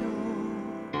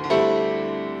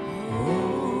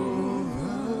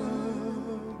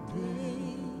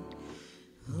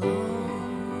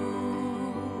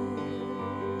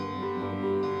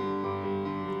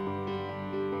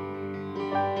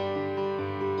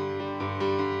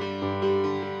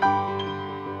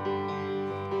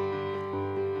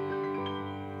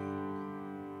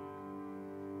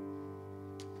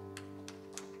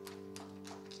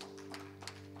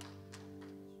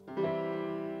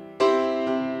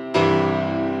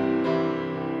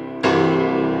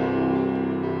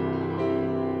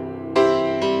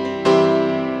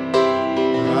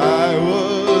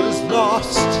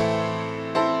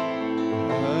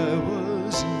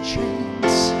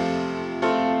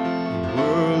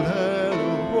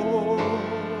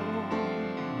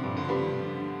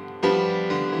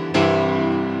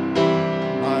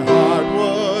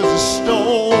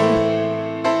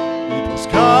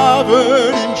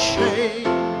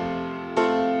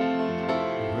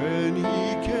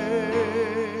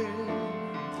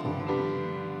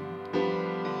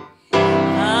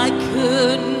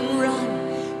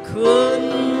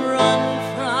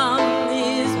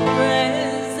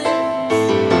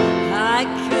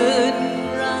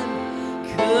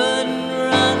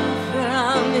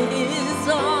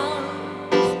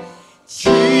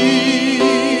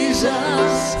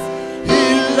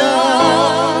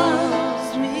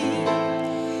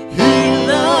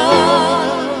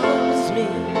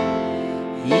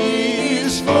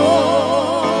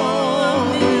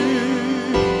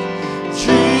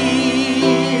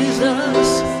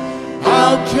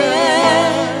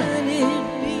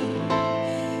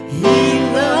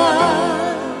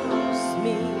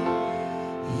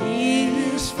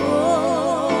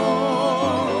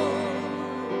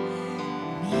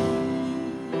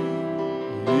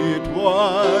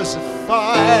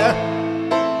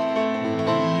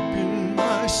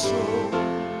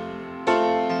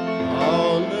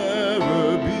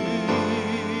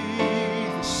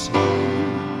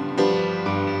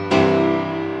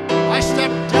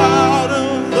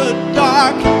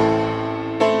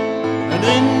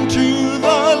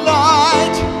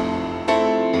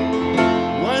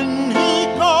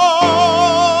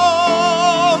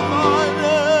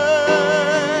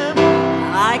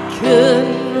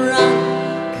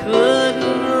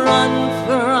 Couldn't run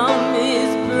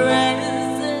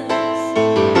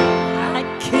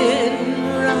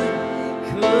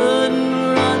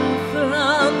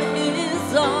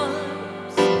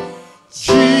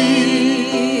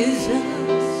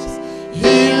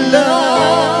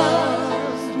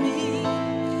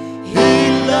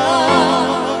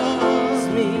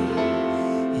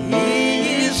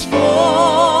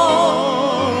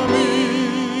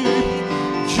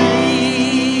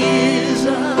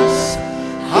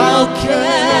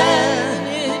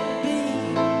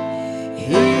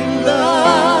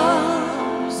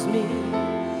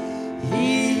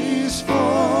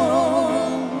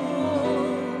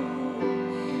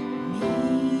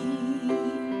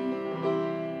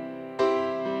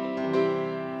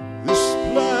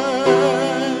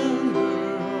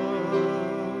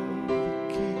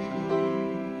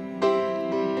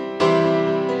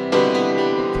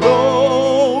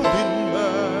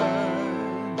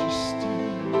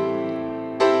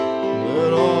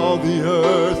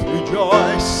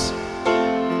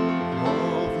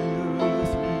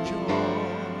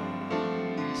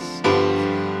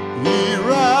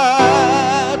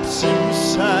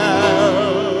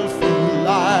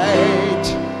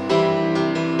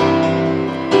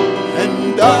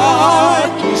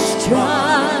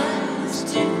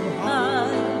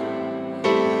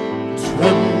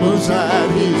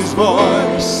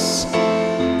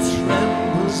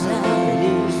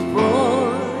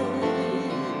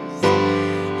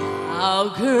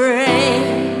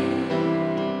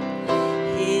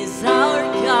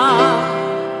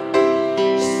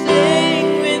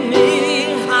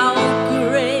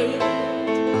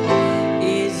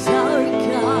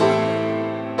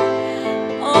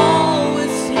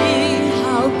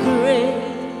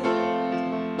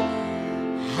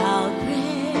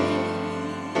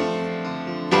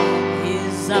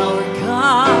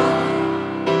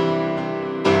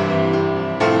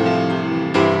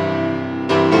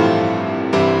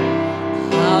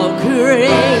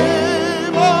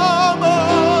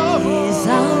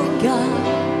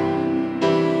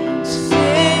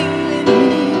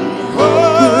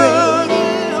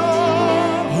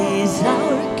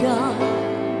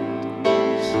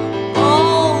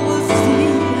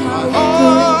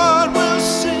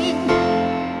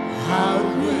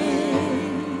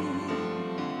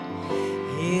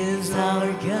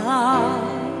our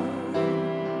God.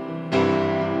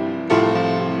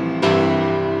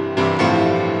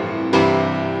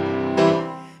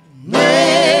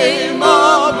 Name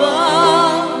above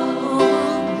all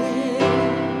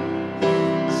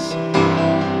names,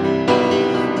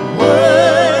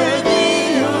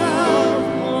 worthy of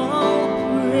all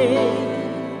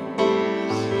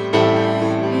praise.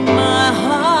 My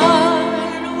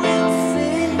heart will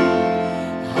sing,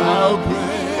 how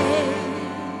great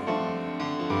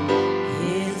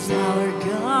is our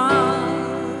God.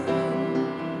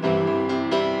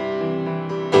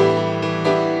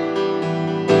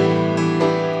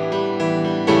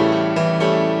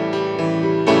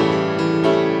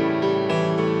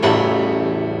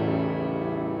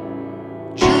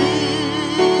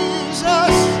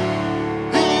 Jesus,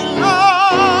 He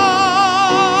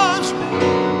loves me.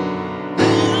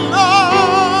 He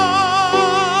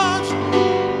loves me.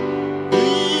 He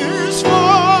is for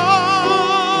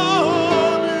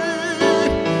me.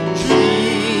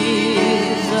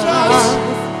 Jesus,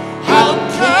 how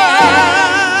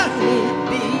can it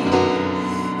be?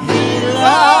 He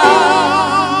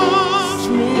loves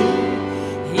me?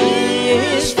 He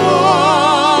Is is for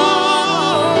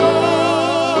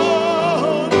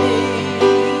me.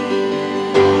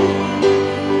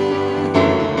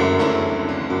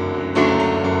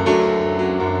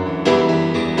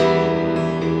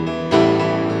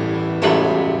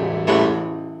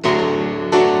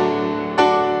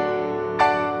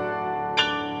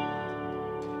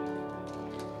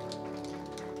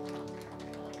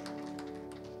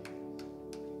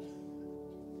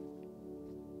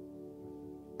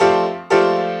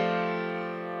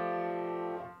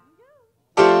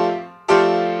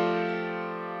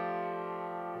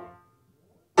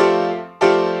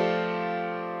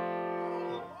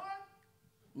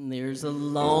 There's a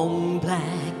long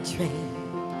black train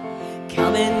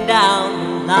coming down the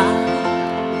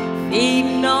line,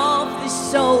 feeding off the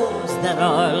souls that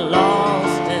are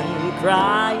lost and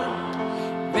crying.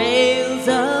 Rails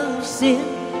of sin,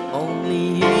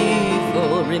 only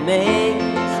evil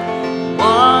remains.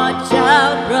 Watch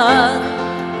out, brother,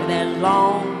 for that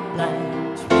long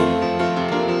black train.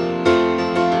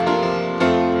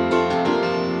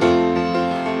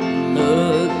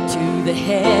 Look to the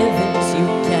heavens, you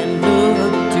can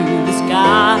look to the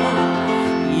sky.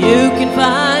 You can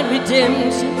find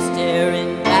redemption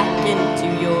staring back into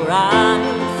your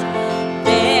eyes.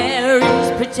 There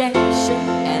is protection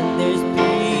and there's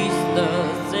peace the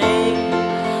same.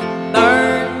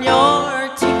 Burn your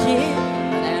ticket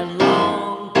for that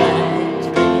long black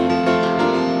train.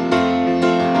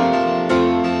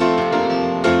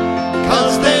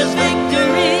 'Cause there's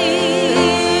victory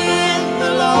in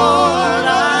the Lord,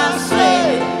 I say.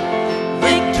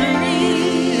 Victory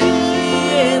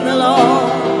in the Lord.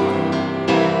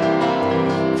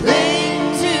 Cling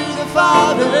to the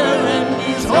Father and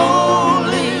His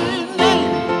holy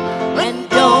name, and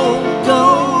don't go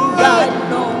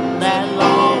riding on that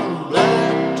long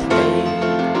black train.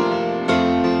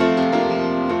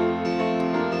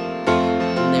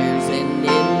 There's an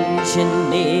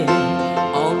engineer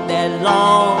on that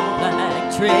long black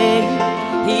train.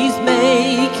 He's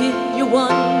making you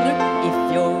wonder if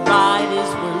your ride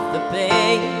is worth the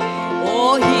pain, or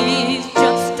he's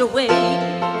just waiting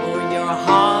for your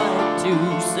heart to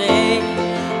say,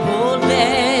 oh,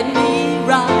 let me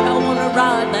ride, I wanna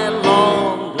ride that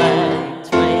long black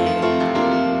train.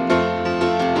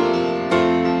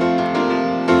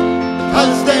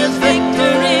 'Cause there's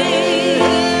victory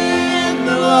in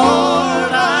the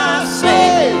Lord, I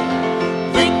say.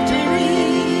 Victory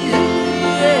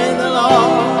in the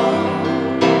Lord.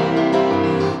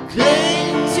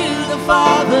 Cling to the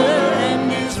Father and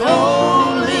His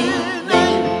holy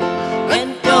name, and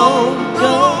don't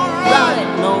go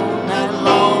riding on that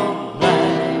long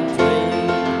black train.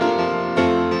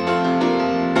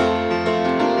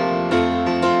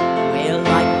 Well,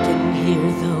 I can hear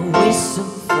the whistle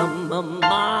from a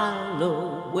mile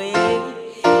away.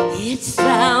 It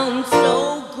sounds so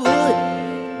good,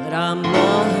 but I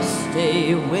must stay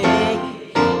away.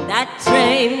 That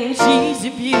train, she's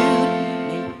a beauty,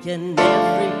 making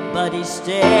everybody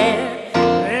stare.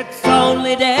 Its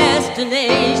only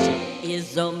destination is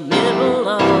the middle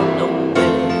of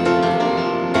nowhere.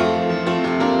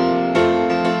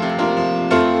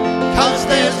 'Cause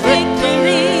there's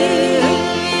victory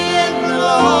in the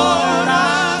Lord, I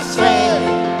say.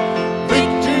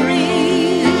 Victory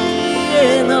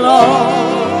in the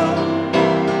Lord.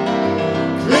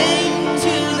 Cling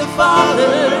to the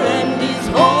Father and His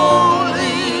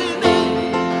holy name,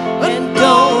 and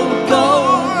don't go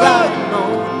riding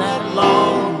on that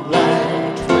long black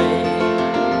train.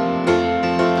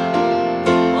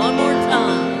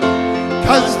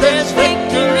 'cause there's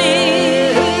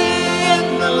victory in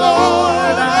the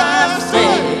Lord, I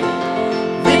say.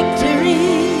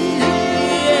 Victory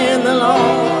in the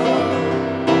Lord.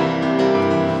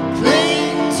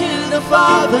 Cling to the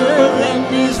Father and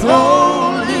His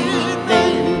holy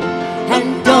name,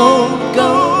 and don't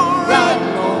go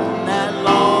riding on that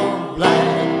long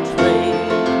black train.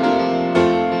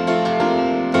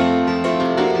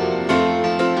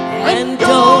 And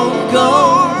don't go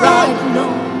riding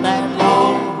on that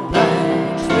long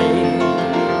black train.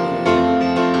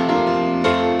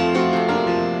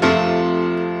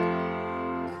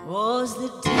 'Cause the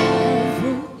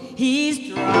devil, he's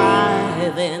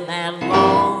driving that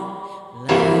long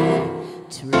black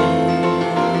train.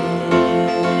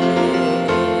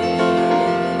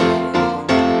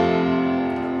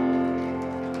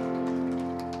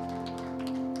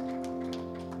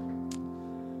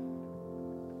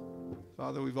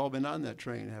 Father, we've all been on that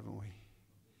train, haven't we?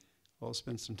 All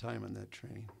spent some time on that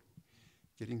train,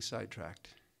 getting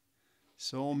sidetracked.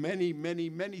 So many, many,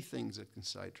 many things that can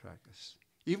sidetrack us.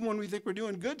 Even when we think we're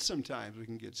doing good sometimes, we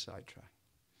can get sidetracked.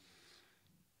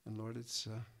 And Lord, it's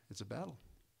a battle.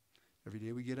 Every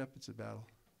day we get up, it's a battle.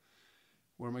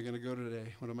 Where am I going to go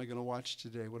today? What am I going to watch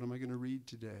today? What am I going to read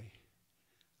today?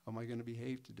 How am I going to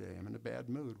behave today? I'm in a bad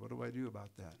mood. What do I do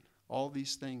about that? All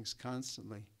these things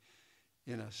constantly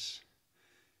in us.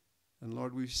 And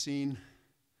Lord, we've seen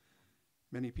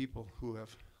many people who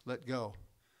have let go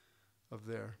of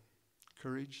their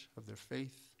courage, of their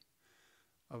faith,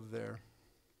 of their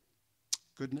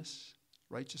goodness,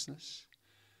 righteousness,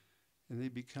 and they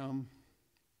become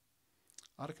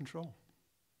out of control.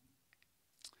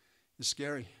 It's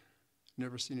scary.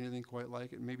 Never seen anything quite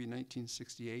like it. Maybe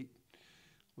 1968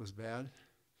 was bad.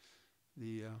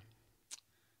 The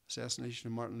assassination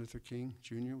of Martin Luther King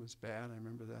Jr. was bad. I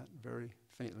remember that very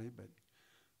faintly, but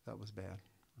that was bad.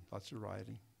 Lots of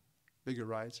rioting. Bigger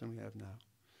riots than we have now.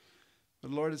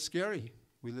 But Lord, it's scary.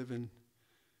 We live in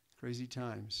crazy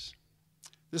times.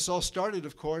 This all started,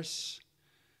 of course,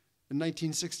 in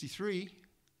 1963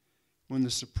 when the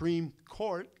Supreme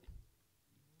Court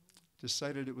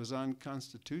decided it was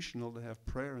unconstitutional to have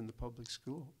prayer in the public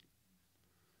school.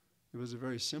 It was a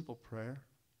very simple prayer.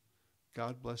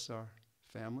 God bless our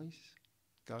families.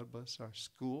 God bless our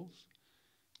schools.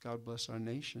 God bless our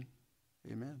nation.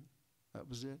 Amen. That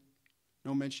was it.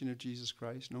 No mention of Jesus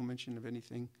Christ. No mention of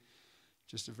anything.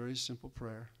 Just a very simple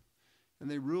prayer. And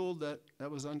they ruled that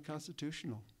that was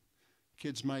unconstitutional.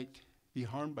 Kids might be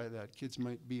harmed by that. Kids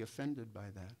might be offended by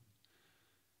that.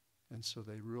 And so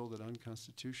they ruled it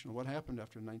unconstitutional. What happened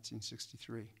after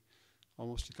 1963?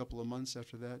 Almost a couple of months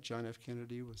after that, John F.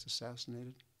 Kennedy was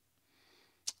assassinated.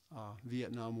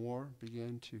 Vietnam War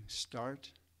began to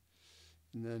start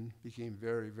and then became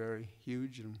very, very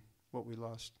huge. And what we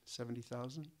lost,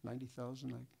 70,000,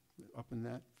 90,000, up in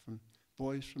that, from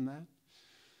boys from that.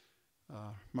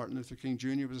 Martin Luther King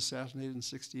Jr. was assassinated in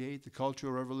 68. The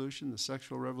Cultural Revolution, the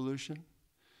Sexual Revolution.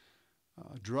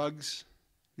 Drugs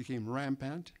became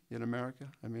rampant in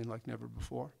America, like never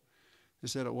before. They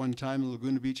said at one time in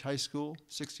Laguna Beach High School,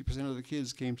 60% of the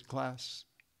kids came to class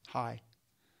high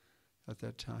at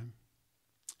that time.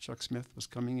 Chuck Smith was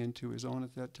coming into his own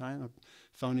at that time, a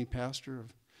founding pastor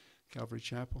of Calvary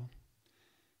Chapel.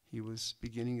 He was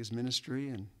beginning his ministry,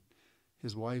 and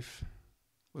his wife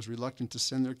was reluctant to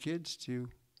send their kids to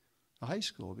the high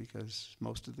school because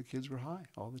most of the kids were high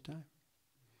all the time.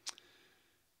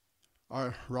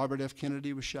 Our Robert F.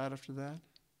 Kennedy was shot after that.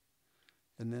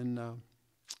 And then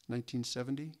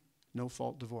 1970,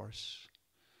 no-fault divorce.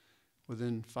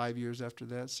 Within 5 years after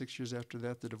that, 6 years after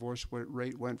that, the divorce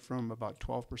rate went from about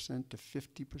 12% to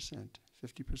 50%.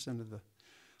 50% of the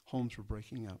homes were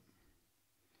breaking up.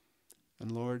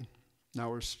 And Lord, now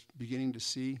we're beginning to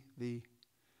see the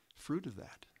fruit of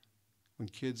that. When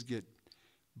kids get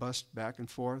bussed back and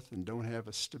forth and don't have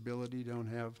a stability, don't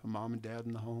have a mom and dad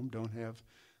in the home, don't have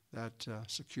that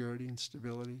security and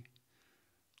stability,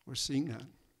 we're seeing that.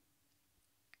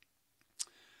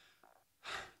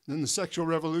 Then the sexual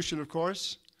revolution, of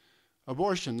course,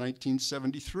 abortion,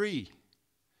 1973.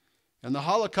 And the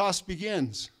Holocaust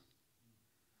begins.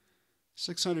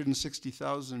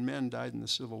 660,000 men died in the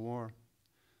Civil War.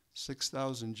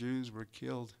 6,000 Jews were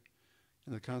killed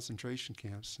in the concentration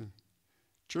camps in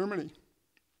Germany.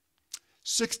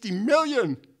 60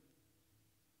 million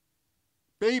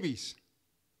babies.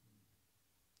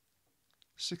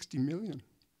 60 million.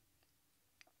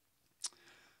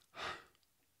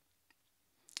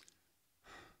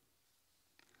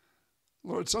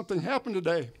 Lord, something happened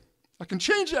today. I can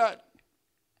change that.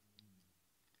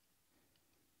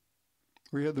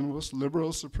 We had the most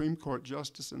liberal Supreme Court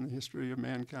justice in the history of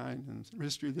mankind and the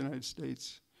history of the United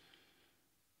States.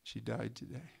 She died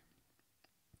today.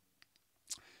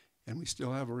 And we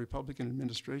still have a Republican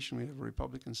administration. We have a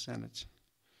Republican Senate.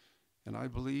 And I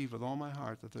believe with all my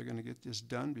heart that they're going to get this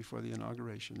done before the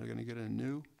inauguration. They're going to get a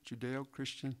new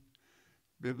Judeo-Christian,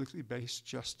 biblically based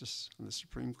justice on the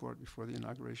Supreme Court before the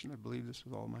inauguration. I believe this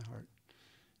with all my heart.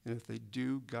 And if they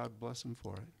do, God bless them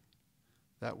for it.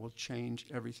 That will change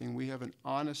everything. We have an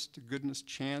honest-to-goodness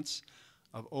chance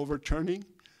of overturning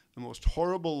the most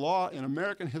horrible law in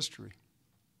American history.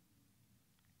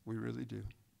 We really do.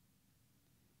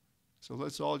 So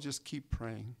let's all just keep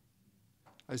praying.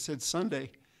 I said Sunday,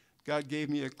 God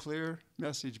gave me a clear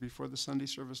message before the Sunday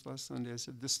service last Sunday. I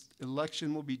said this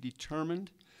election will be determined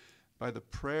by the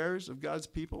prayers of God's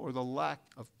people or the lack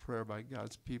of prayer by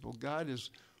God's people. God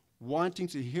is wanting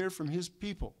to hear from his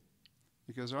people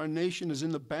because our nation is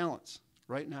in the balance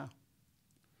right now.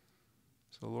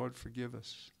 So Lord, forgive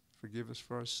us. Forgive us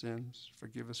for our sins.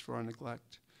 Forgive us for our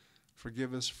neglect.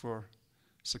 Forgive us for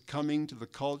succumbing to the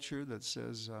culture that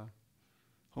says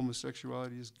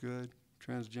homosexuality is good,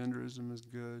 transgenderism is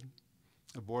good,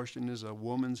 abortion is a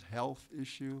woman's health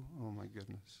issue. Oh my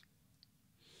goodness.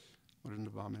 What an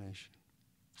abomination.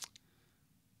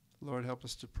 Lord, help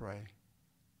us to pray.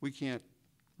 We can't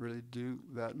really do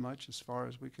that much as far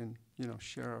as we can,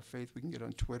 share our faith. We can get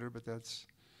on Twitter, but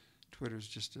Twitter's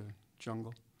just a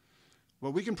jungle.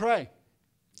 But we can pray.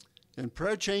 And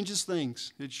prayer changes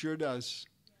things. It sure does.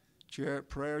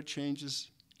 Prayer changes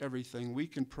everything. We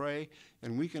can pray,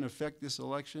 and we can affect this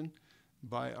election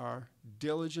by our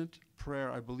diligent prayer.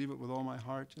 I believe it with all my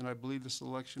heart, and I believe this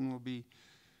election will be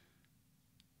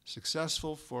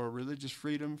successful for religious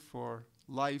freedom, for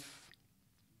life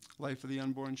of the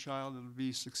unborn child. It will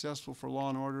be successful for law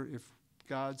and order if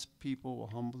God's people will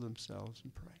humble themselves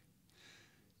and pray.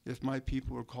 If my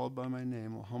people who are called by my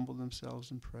name will humble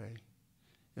themselves and pray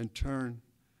and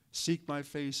seek my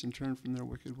face and turn from their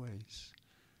wicked ways,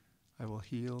 I will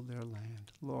heal their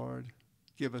land. Lord,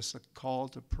 give us a call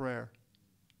to prayer.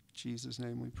 In Jesus'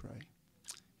 name we pray.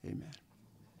 Amen.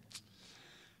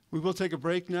 We will take a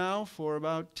break now for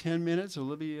about 10 minutes.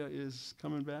 Olivia is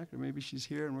coming back, or maybe she's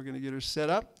here, and we're going to get her set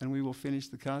up, and we will finish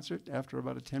the concert after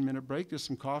about a 10-minute break. There's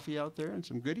some coffee out there and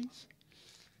some goodies,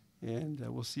 and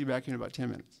we'll see you back in about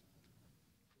 10 minutes.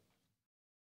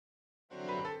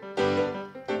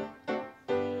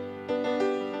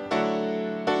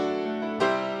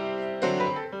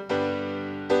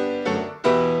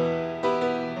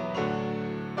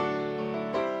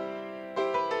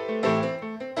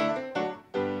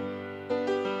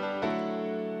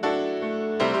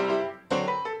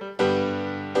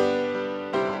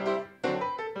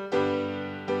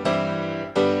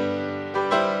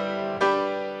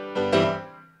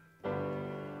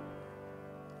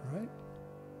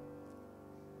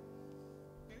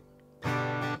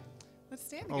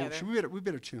 Stand together. Oh, we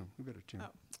better tune. Oh.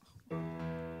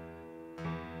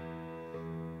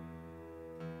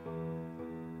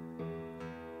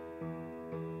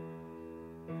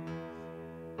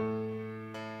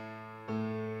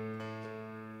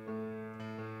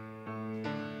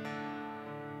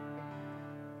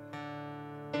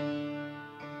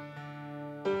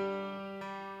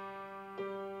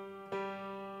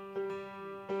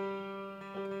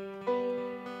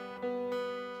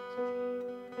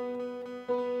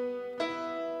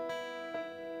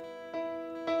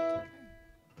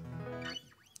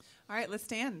 All right, let's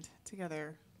stand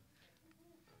together.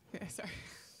 Okay, sorry.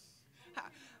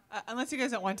 Unless you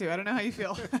guys don't want to. I don't know how you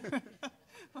feel.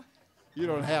 You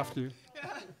don't have to.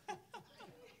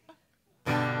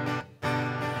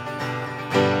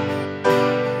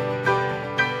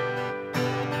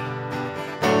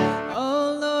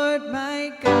 Oh Lord,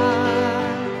 my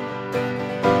God,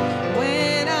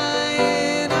 when I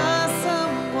in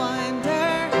awesome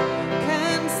wonder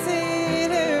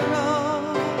consider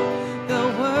all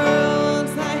the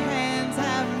worlds thy hands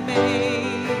have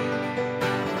made,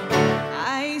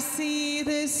 I see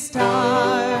the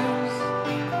stars,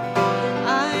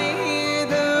 I hear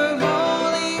the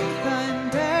rolling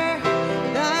thunder,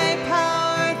 thy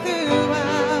power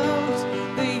throughout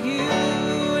the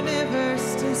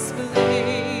universe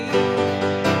displayed.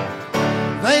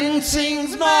 Then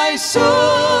sings my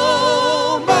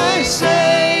soul, my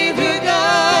Savior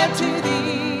God, to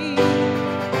thee.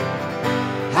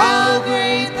 How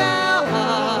great thou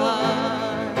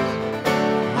art,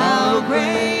 how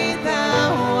great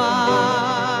thou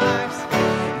art.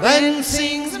 Then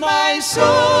sings my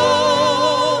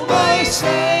soul, my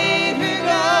Savior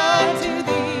God, to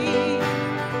thee.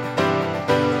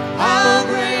 How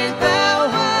great thou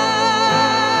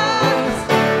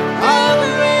art, how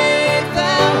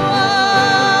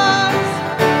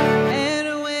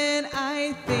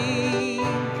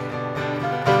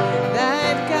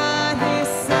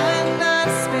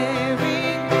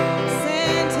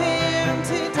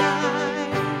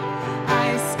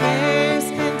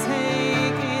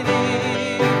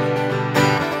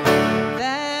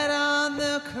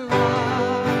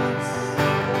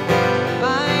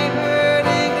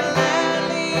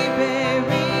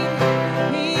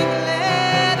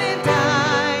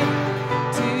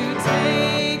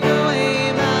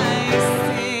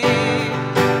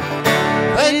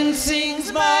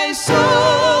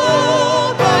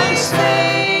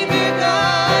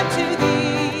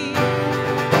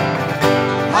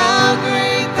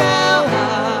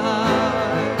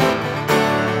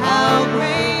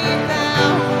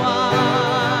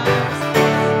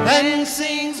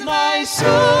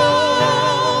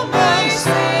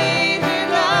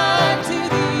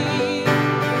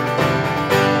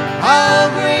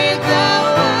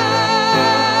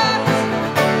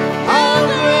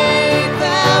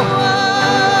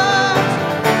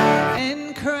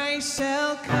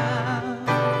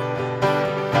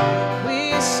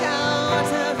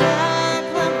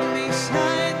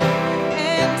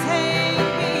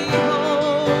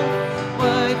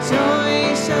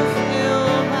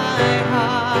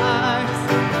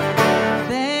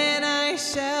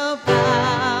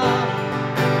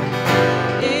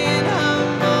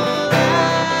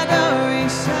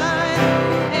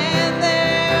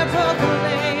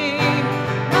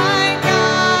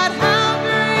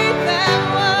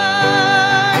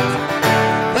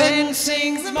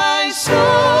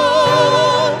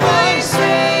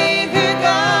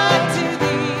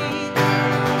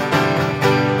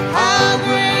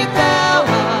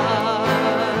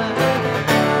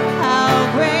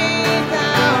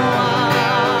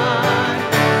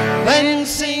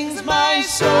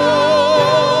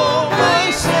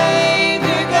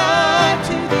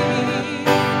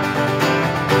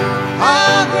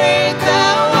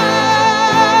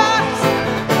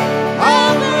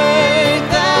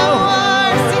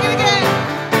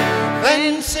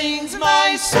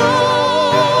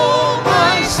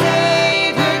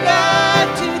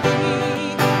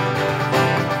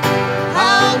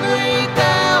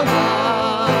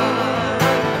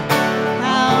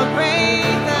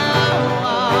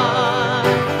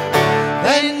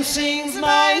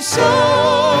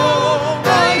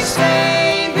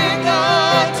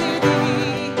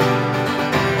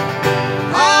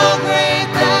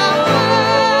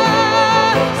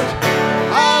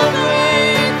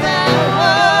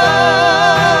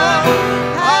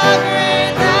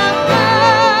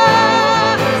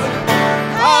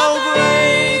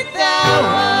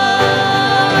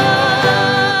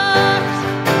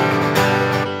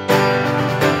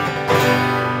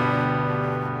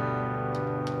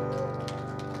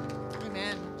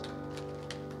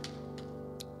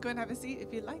Go and have a seat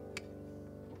if you'd like.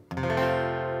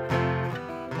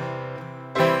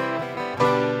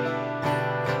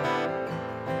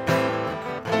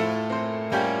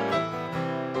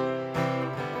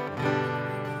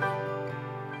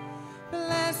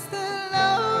 Bless the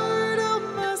Lord,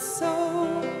 oh my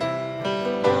soul,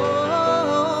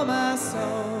 oh my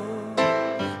soul,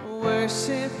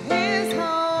 worship His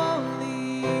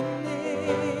holy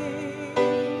name.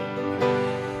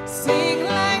 Sing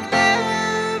like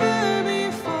never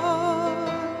before,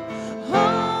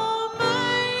 oh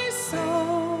my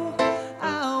soul,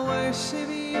 I'll worship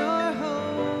Your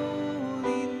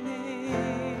holy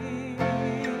name.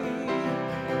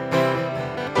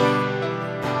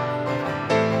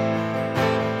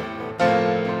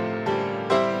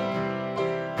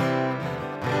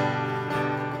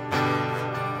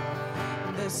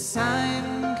 The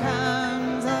sun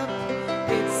comes up,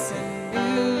 it's a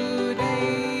new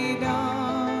day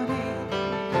dawning.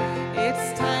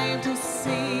 It's time to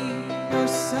sing your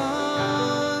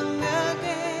song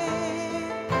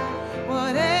again.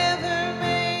 Whatever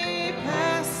may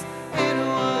pass and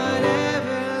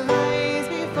whatever lies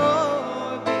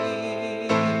before me,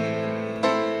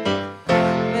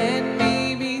 let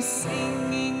me be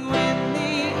singing when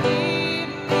the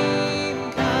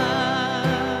evening comes.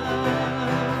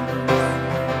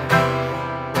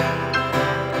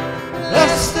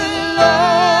 Bless the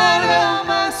Lord, oh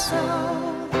my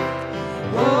soul,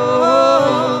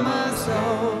 oh my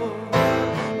soul,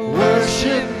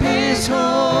 worship His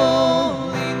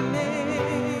holy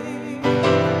name.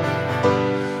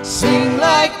 Sing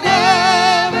like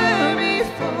never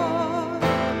before,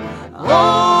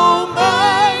 oh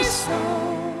my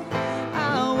soul,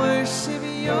 I'll worship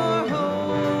Your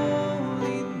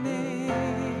holy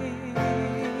name.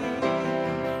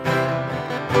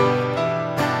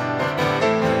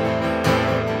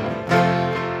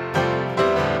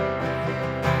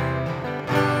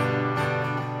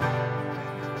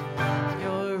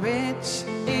 You're rich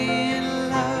in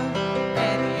love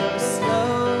and you're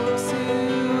slow to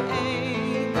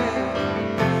anger.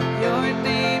 Your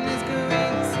name is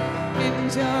grace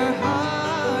and your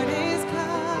heart is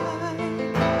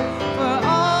kind. For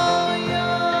all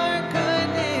Your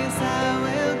goodness I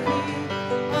will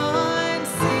keep on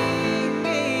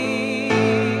singing.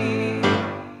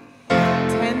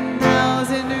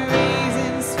 10,000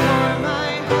 reasons for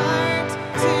my heart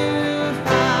to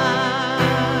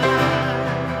find.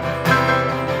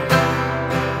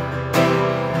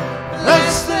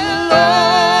 Bless the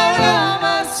Lord, oh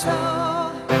my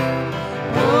soul,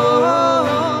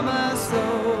 oh my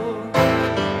soul,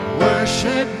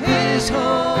 worship His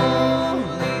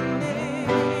holy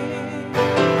name.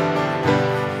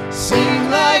 Sing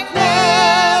like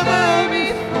never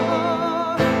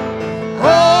before,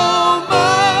 oh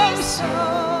my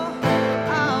soul,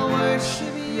 I'll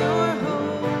worship Your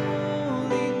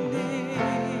holy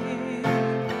name.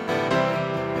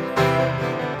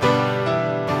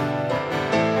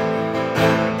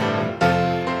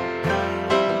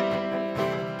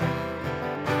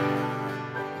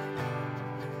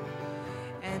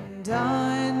 And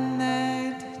on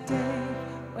that day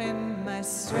when my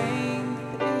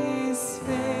strength is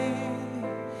failing,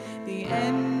 the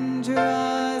end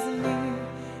draws near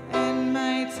and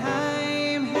my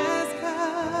time has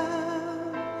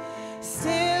come,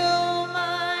 still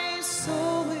my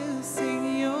soul will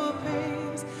sing Your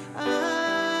praise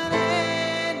unending.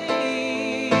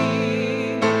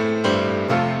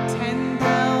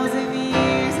 10,000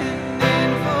 years and then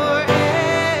forevermore.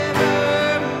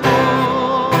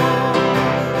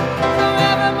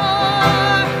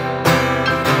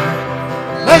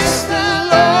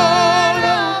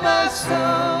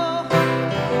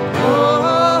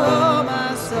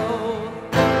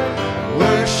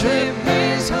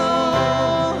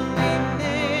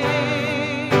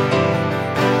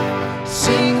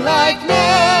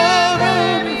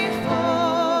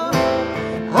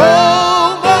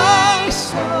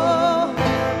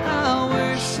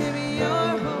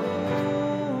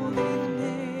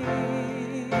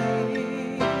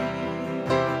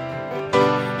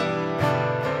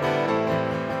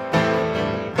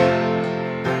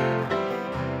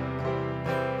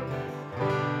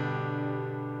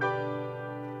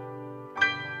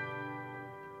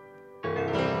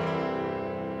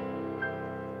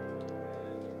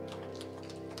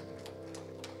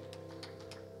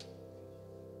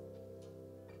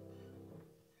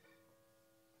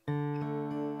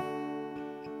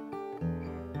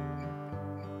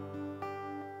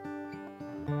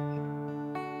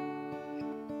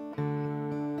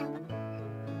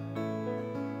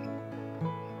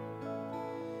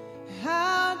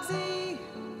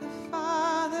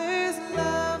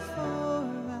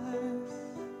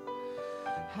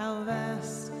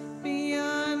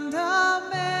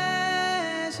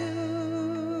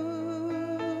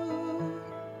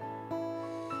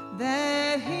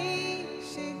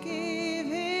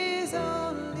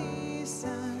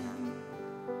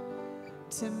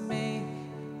 to make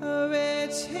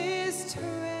rich his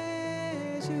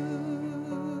treasure.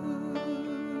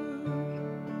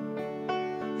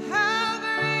 How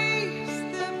great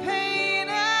the pain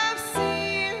of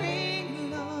searing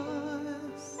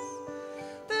loss.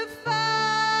 The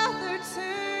Father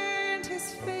turned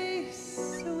his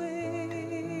face away,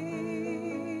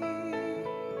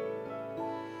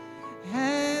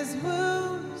 as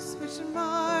wounds which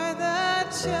mar the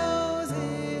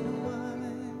chosen one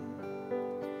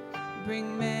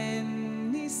bring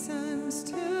many sons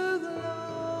to glory.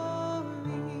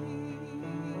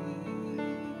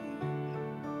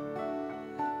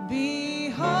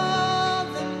 Behold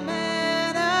the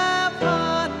man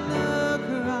upon the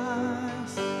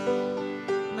cross,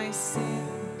 my sin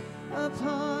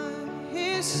upon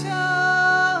his shoulders.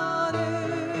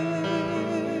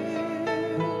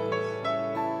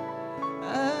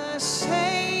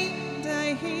 Ashamed,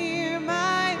 I hear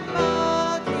my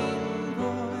mocking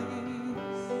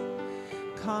voice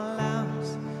call out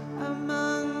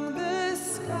among the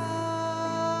scoffers.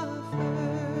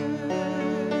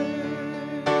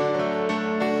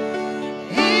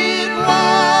 It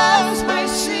was my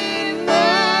sin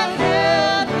that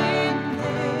held him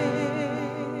there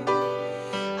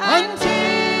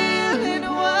until it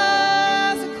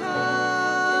was accomplished.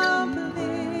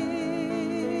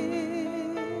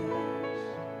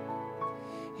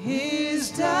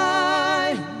 His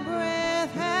dying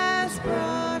breath has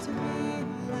brought me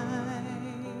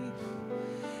life.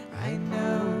 I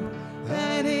know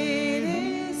that it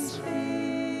is finished.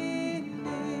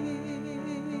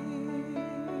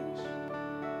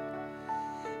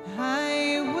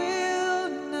 I will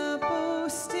not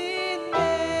boast in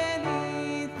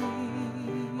anything,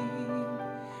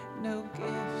 no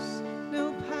gifts,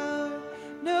 no power,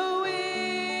 no wisdom,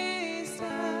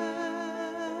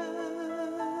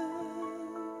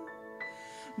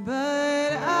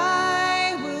 but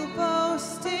I will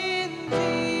boast in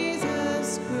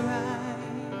Jesus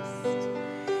Christ,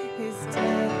 his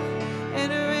death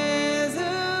and resurrection.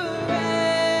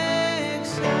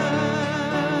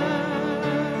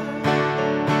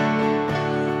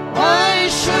 Why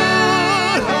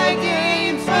should I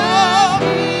gain from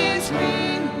his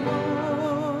reward?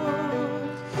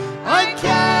 I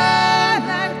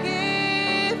cannot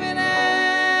give an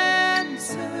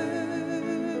answer,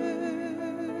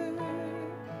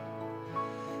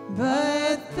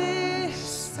 but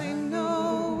this I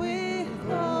know with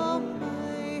all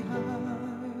my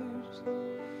heart,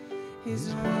 his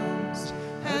wounds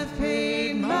have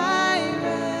paid my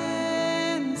ransom.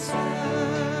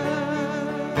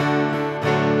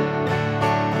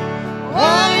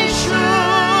 Why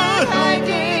should I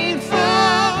gain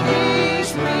from his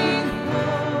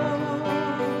reward?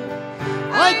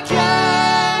 I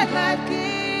cannot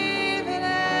give an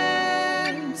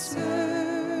answer,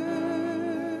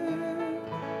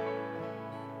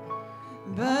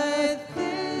 but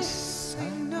this I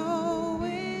know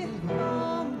with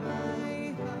all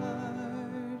my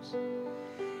heart,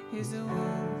 his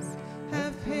wounds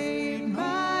have paid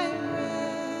my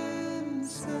ransom.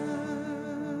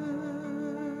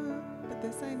 But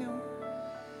this I know.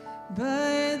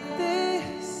 But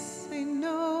this I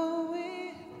know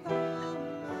with all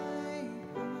my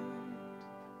heart,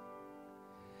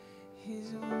 his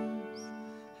wounds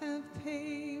have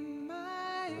paid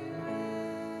my ransom.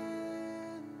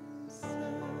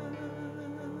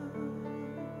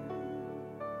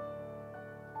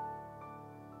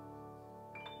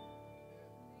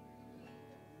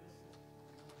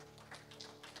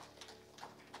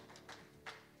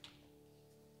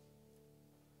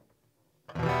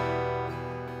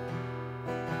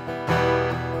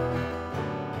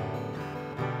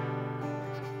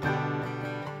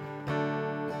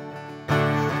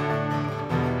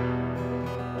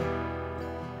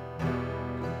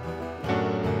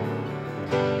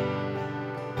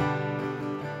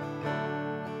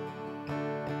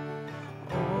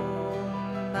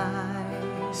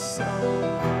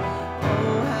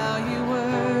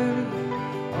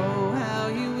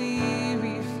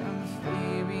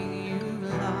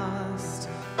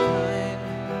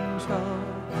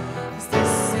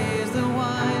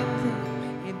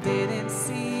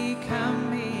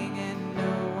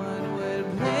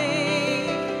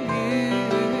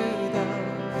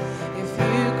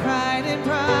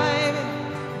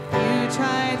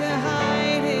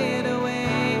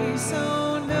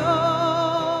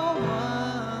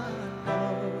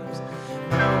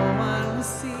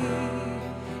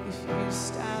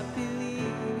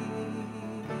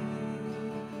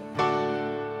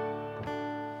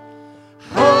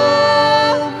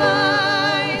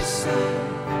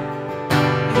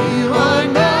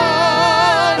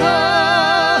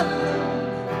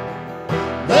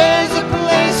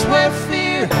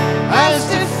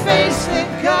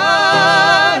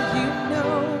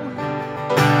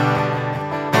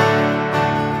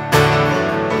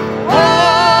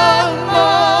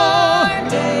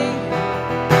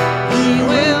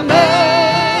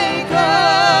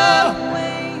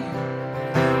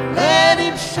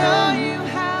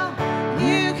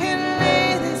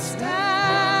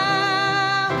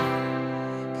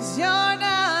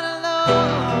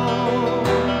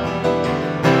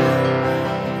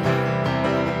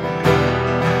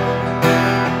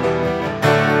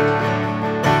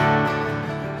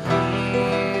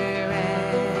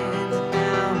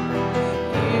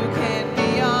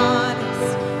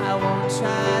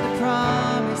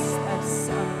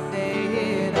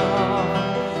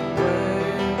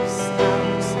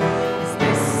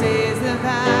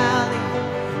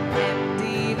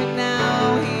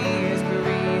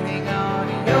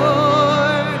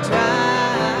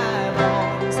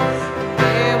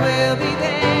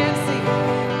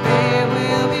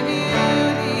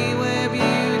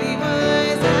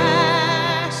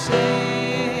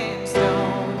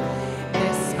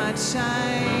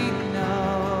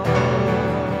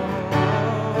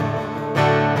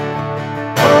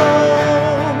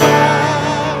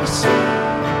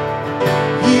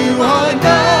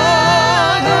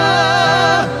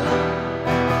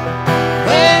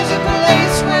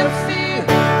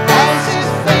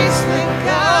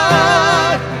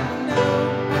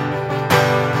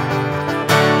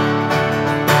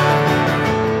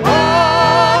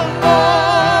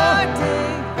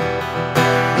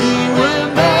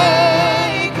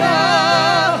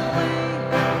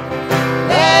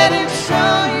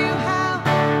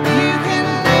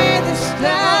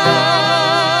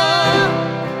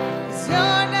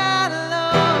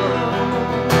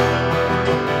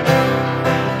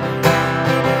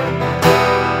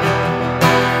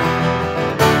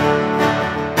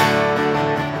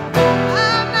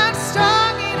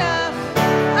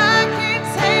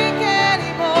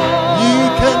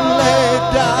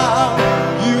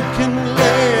 can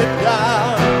lay it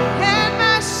down. And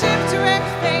my shipwreck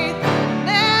faith will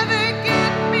never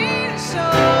get me to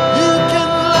shore. You can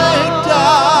lay it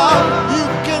down. You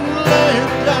can lay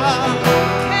it down.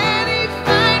 Can he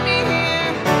find me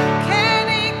here? Can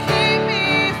he keep me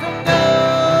from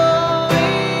going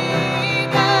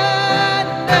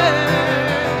under?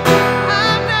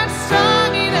 I'm not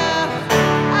strong enough.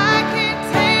 I can't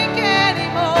take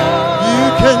anymore. You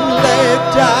can lay it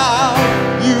down.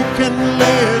 You can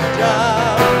lay it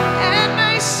down. And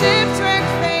my shipwreck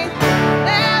faith will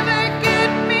never get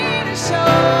me to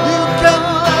shore. You can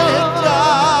lay it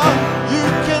down. You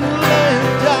can lay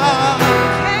it down.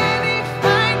 Can he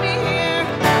find me here?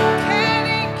 Can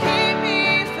he keep me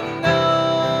from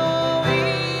going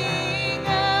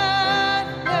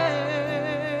under?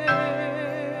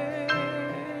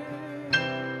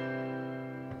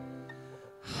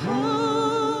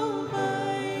 Oh,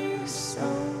 my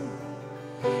soul,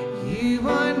 you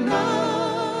are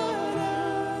not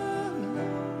alone.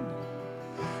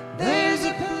 There's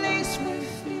a place where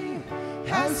fear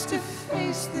has to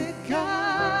face the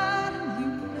God you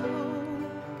know.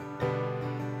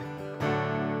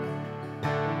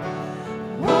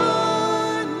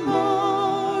 One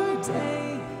more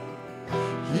day,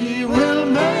 he will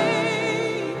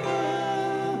make a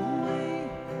way.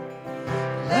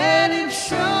 Let him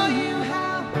show you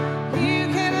how you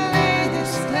can lay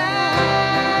this down.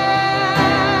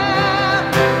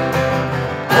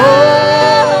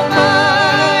 Oh,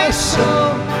 my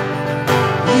soul,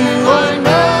 you are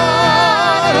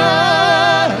not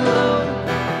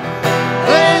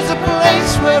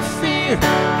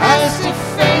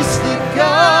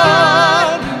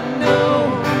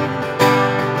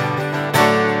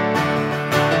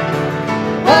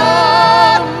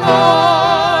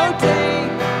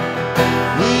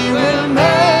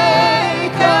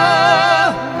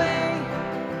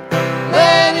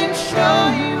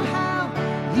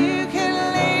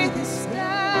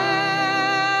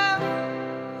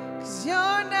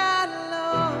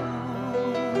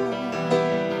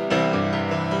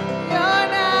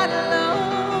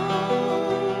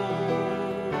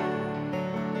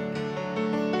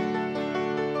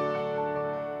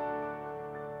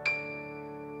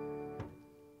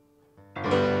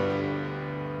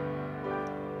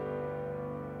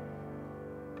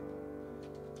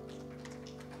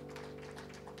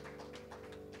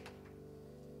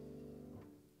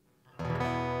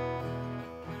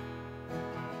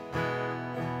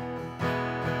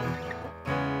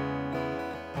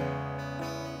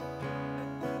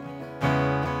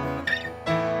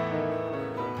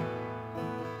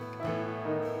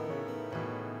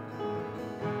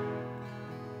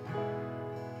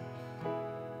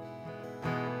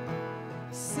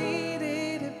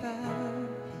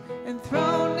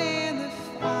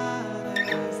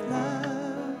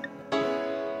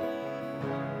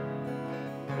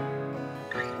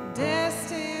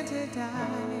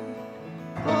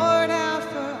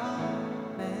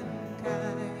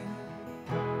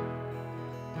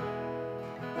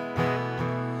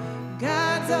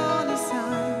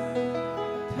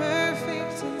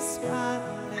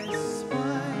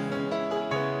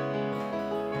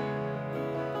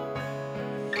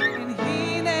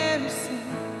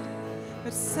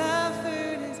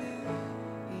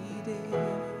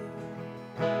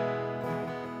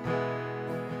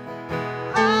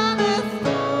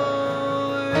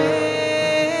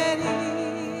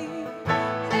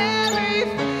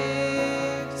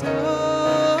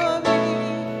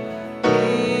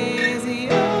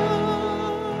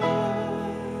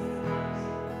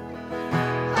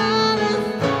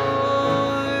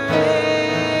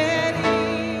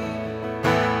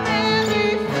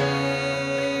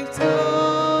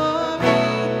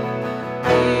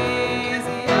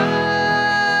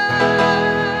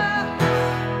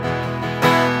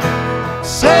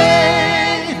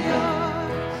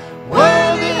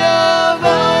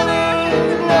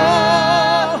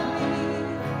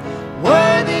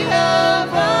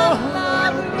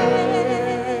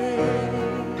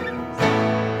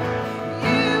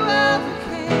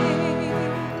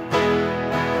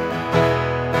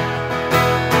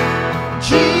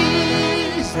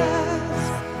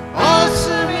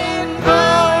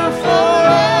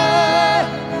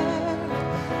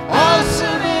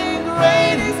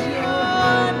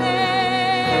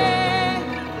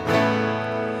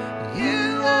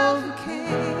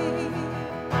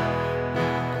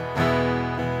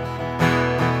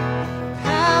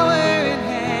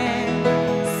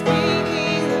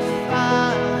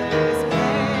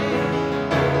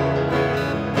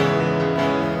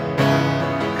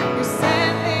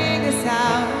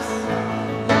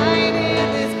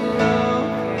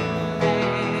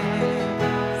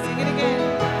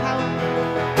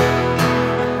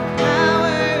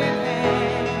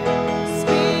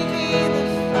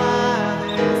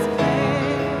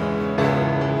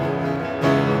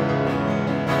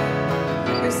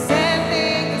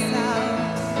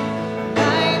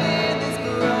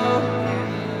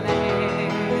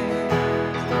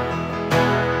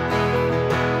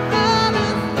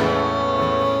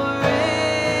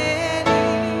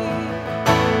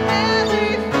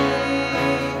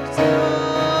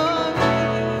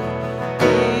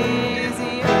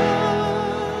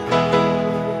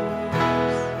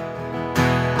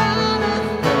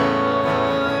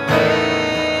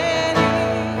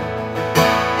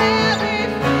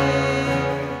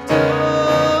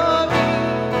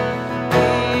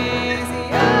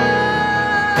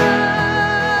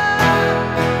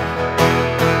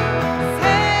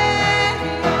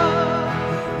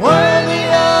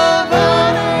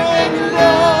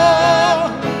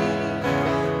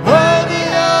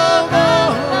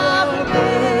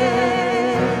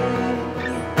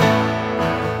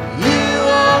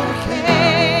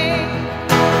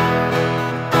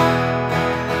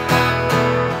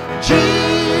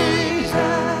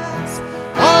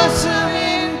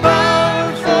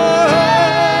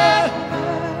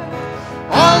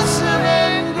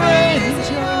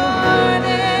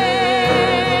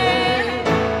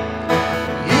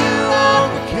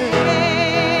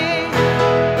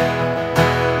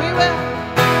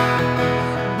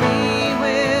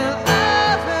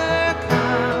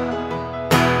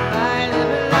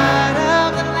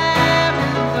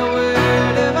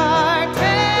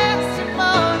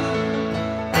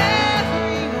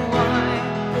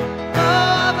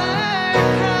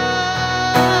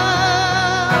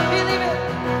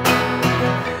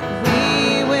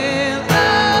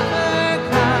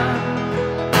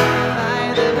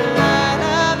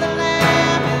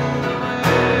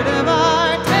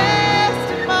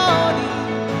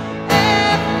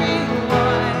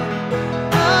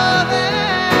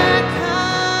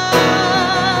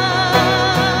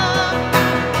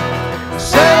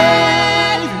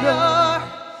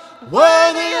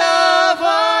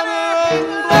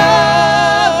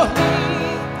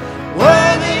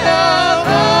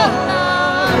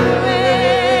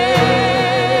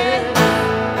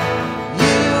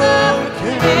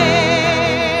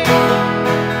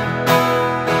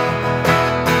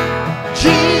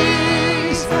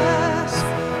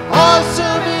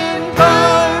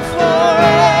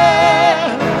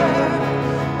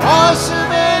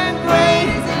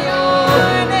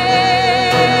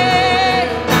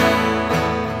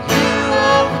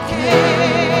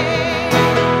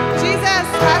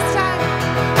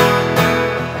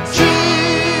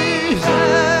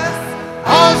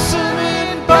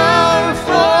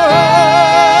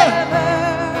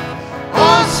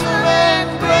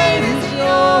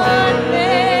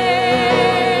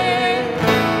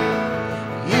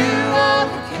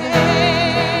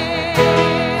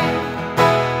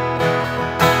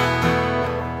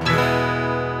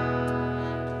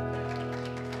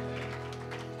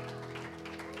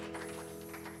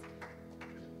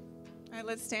right,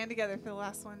 let's stand together for the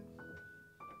last one.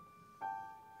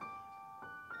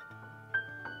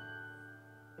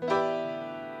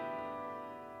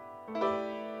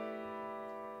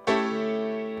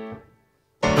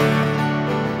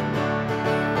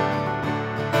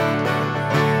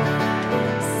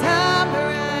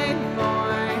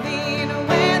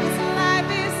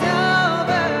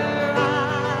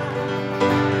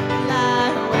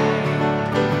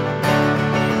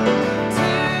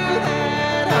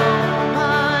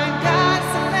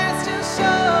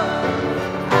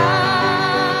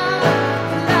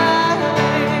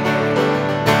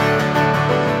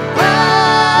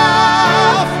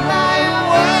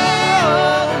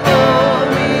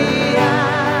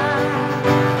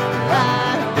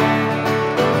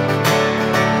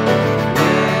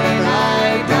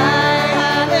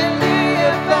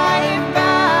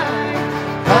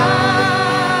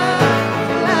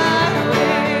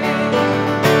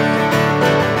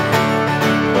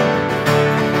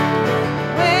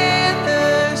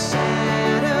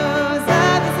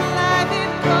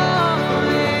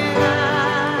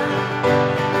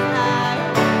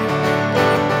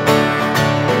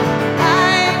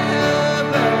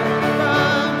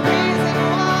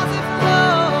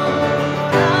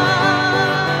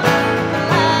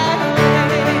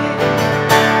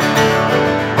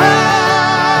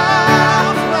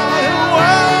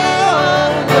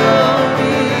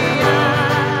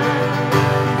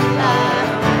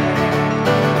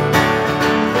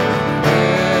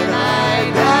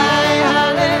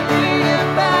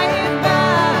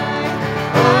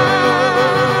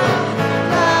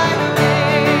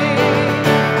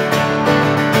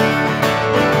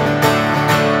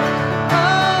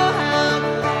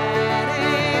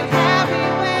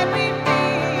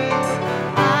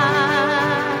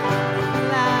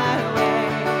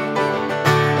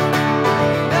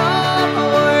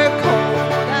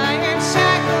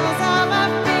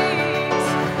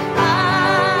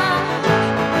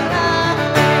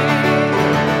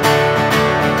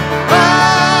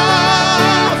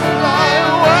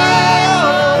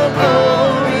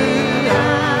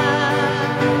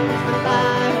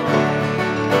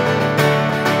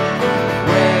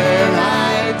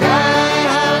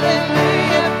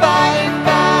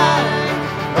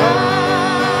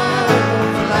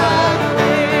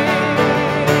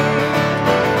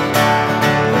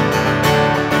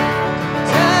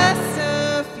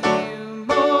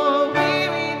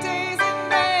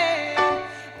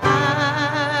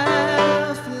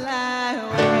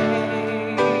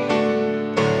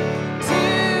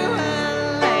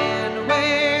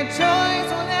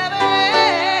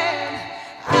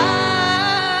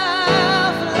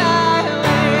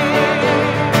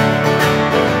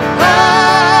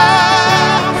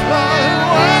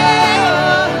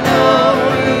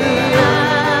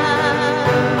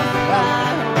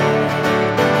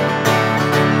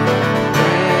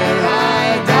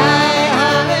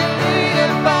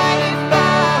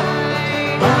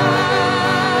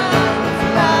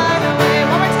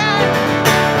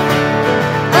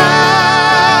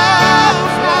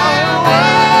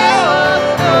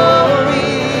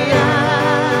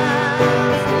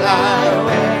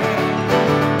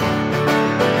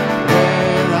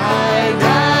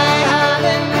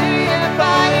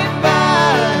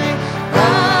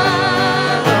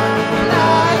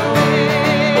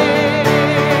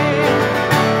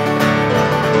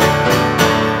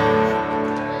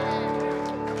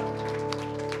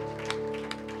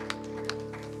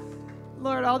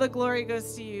 the glory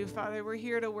goes to you, Father. We're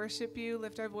here to worship you,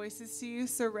 lift our voices to you,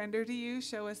 surrender to you.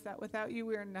 Show us that without you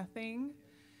we are nothing,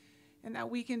 and that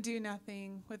we can do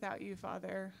nothing without you,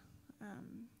 Father.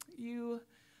 You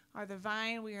are the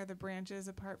vine, we are the branches.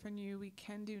 Apart from you, we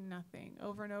can do nothing.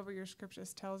 Over and over, your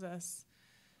scriptures tells us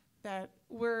that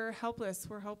we're helpless.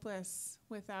 We're hopeless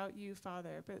without you,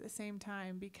 Father. But at the same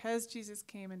time, because Jesus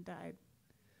came and died,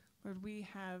 Lord, we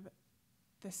have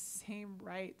the same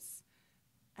rights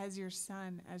as your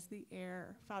son, as the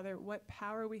heir. Father, what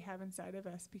power we have inside of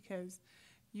us because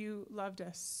you loved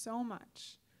us so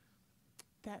much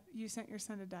that you sent your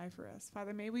son to die for us.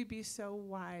 Father, may we be so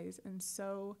wise and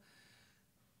so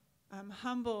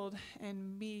humbled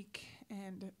and meek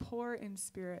and poor in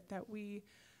spirit that we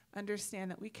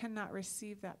understand that we cannot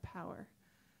receive that power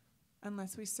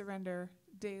unless we surrender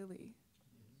daily,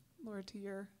 Lord, to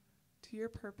your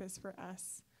purpose for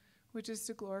us, which is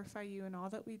to glorify you in all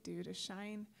that we do, to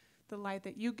shine the light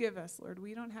that you give us, Lord.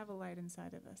 We don't have a light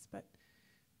inside of us, but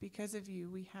because of you,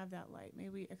 we have that light. May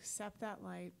we accept that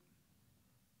light,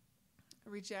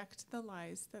 reject the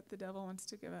lies that the devil wants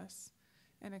to give us,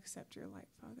 and accept your light,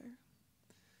 Father.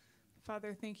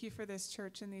 Father, thank you for this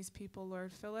church and these people,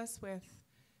 Lord. Fill us with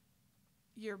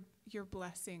your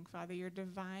blessing, Father, your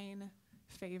divine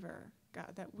favor,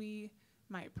 God, that we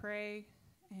might pray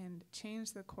and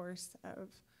change the course of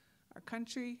our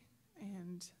country.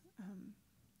 And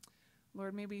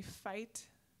Lord, may we fight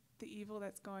the evil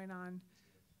that's going on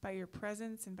by your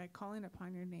presence and by calling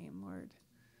upon your name, Lord.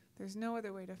 There's no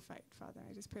other way to fight, Father.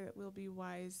 I just pray that we'll be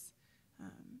wise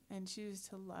and choose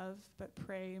to love, but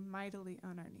pray mightily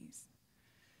on our knees.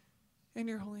 In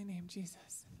your holy name,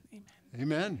 Jesus. Amen.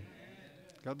 Amen.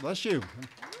 God bless you.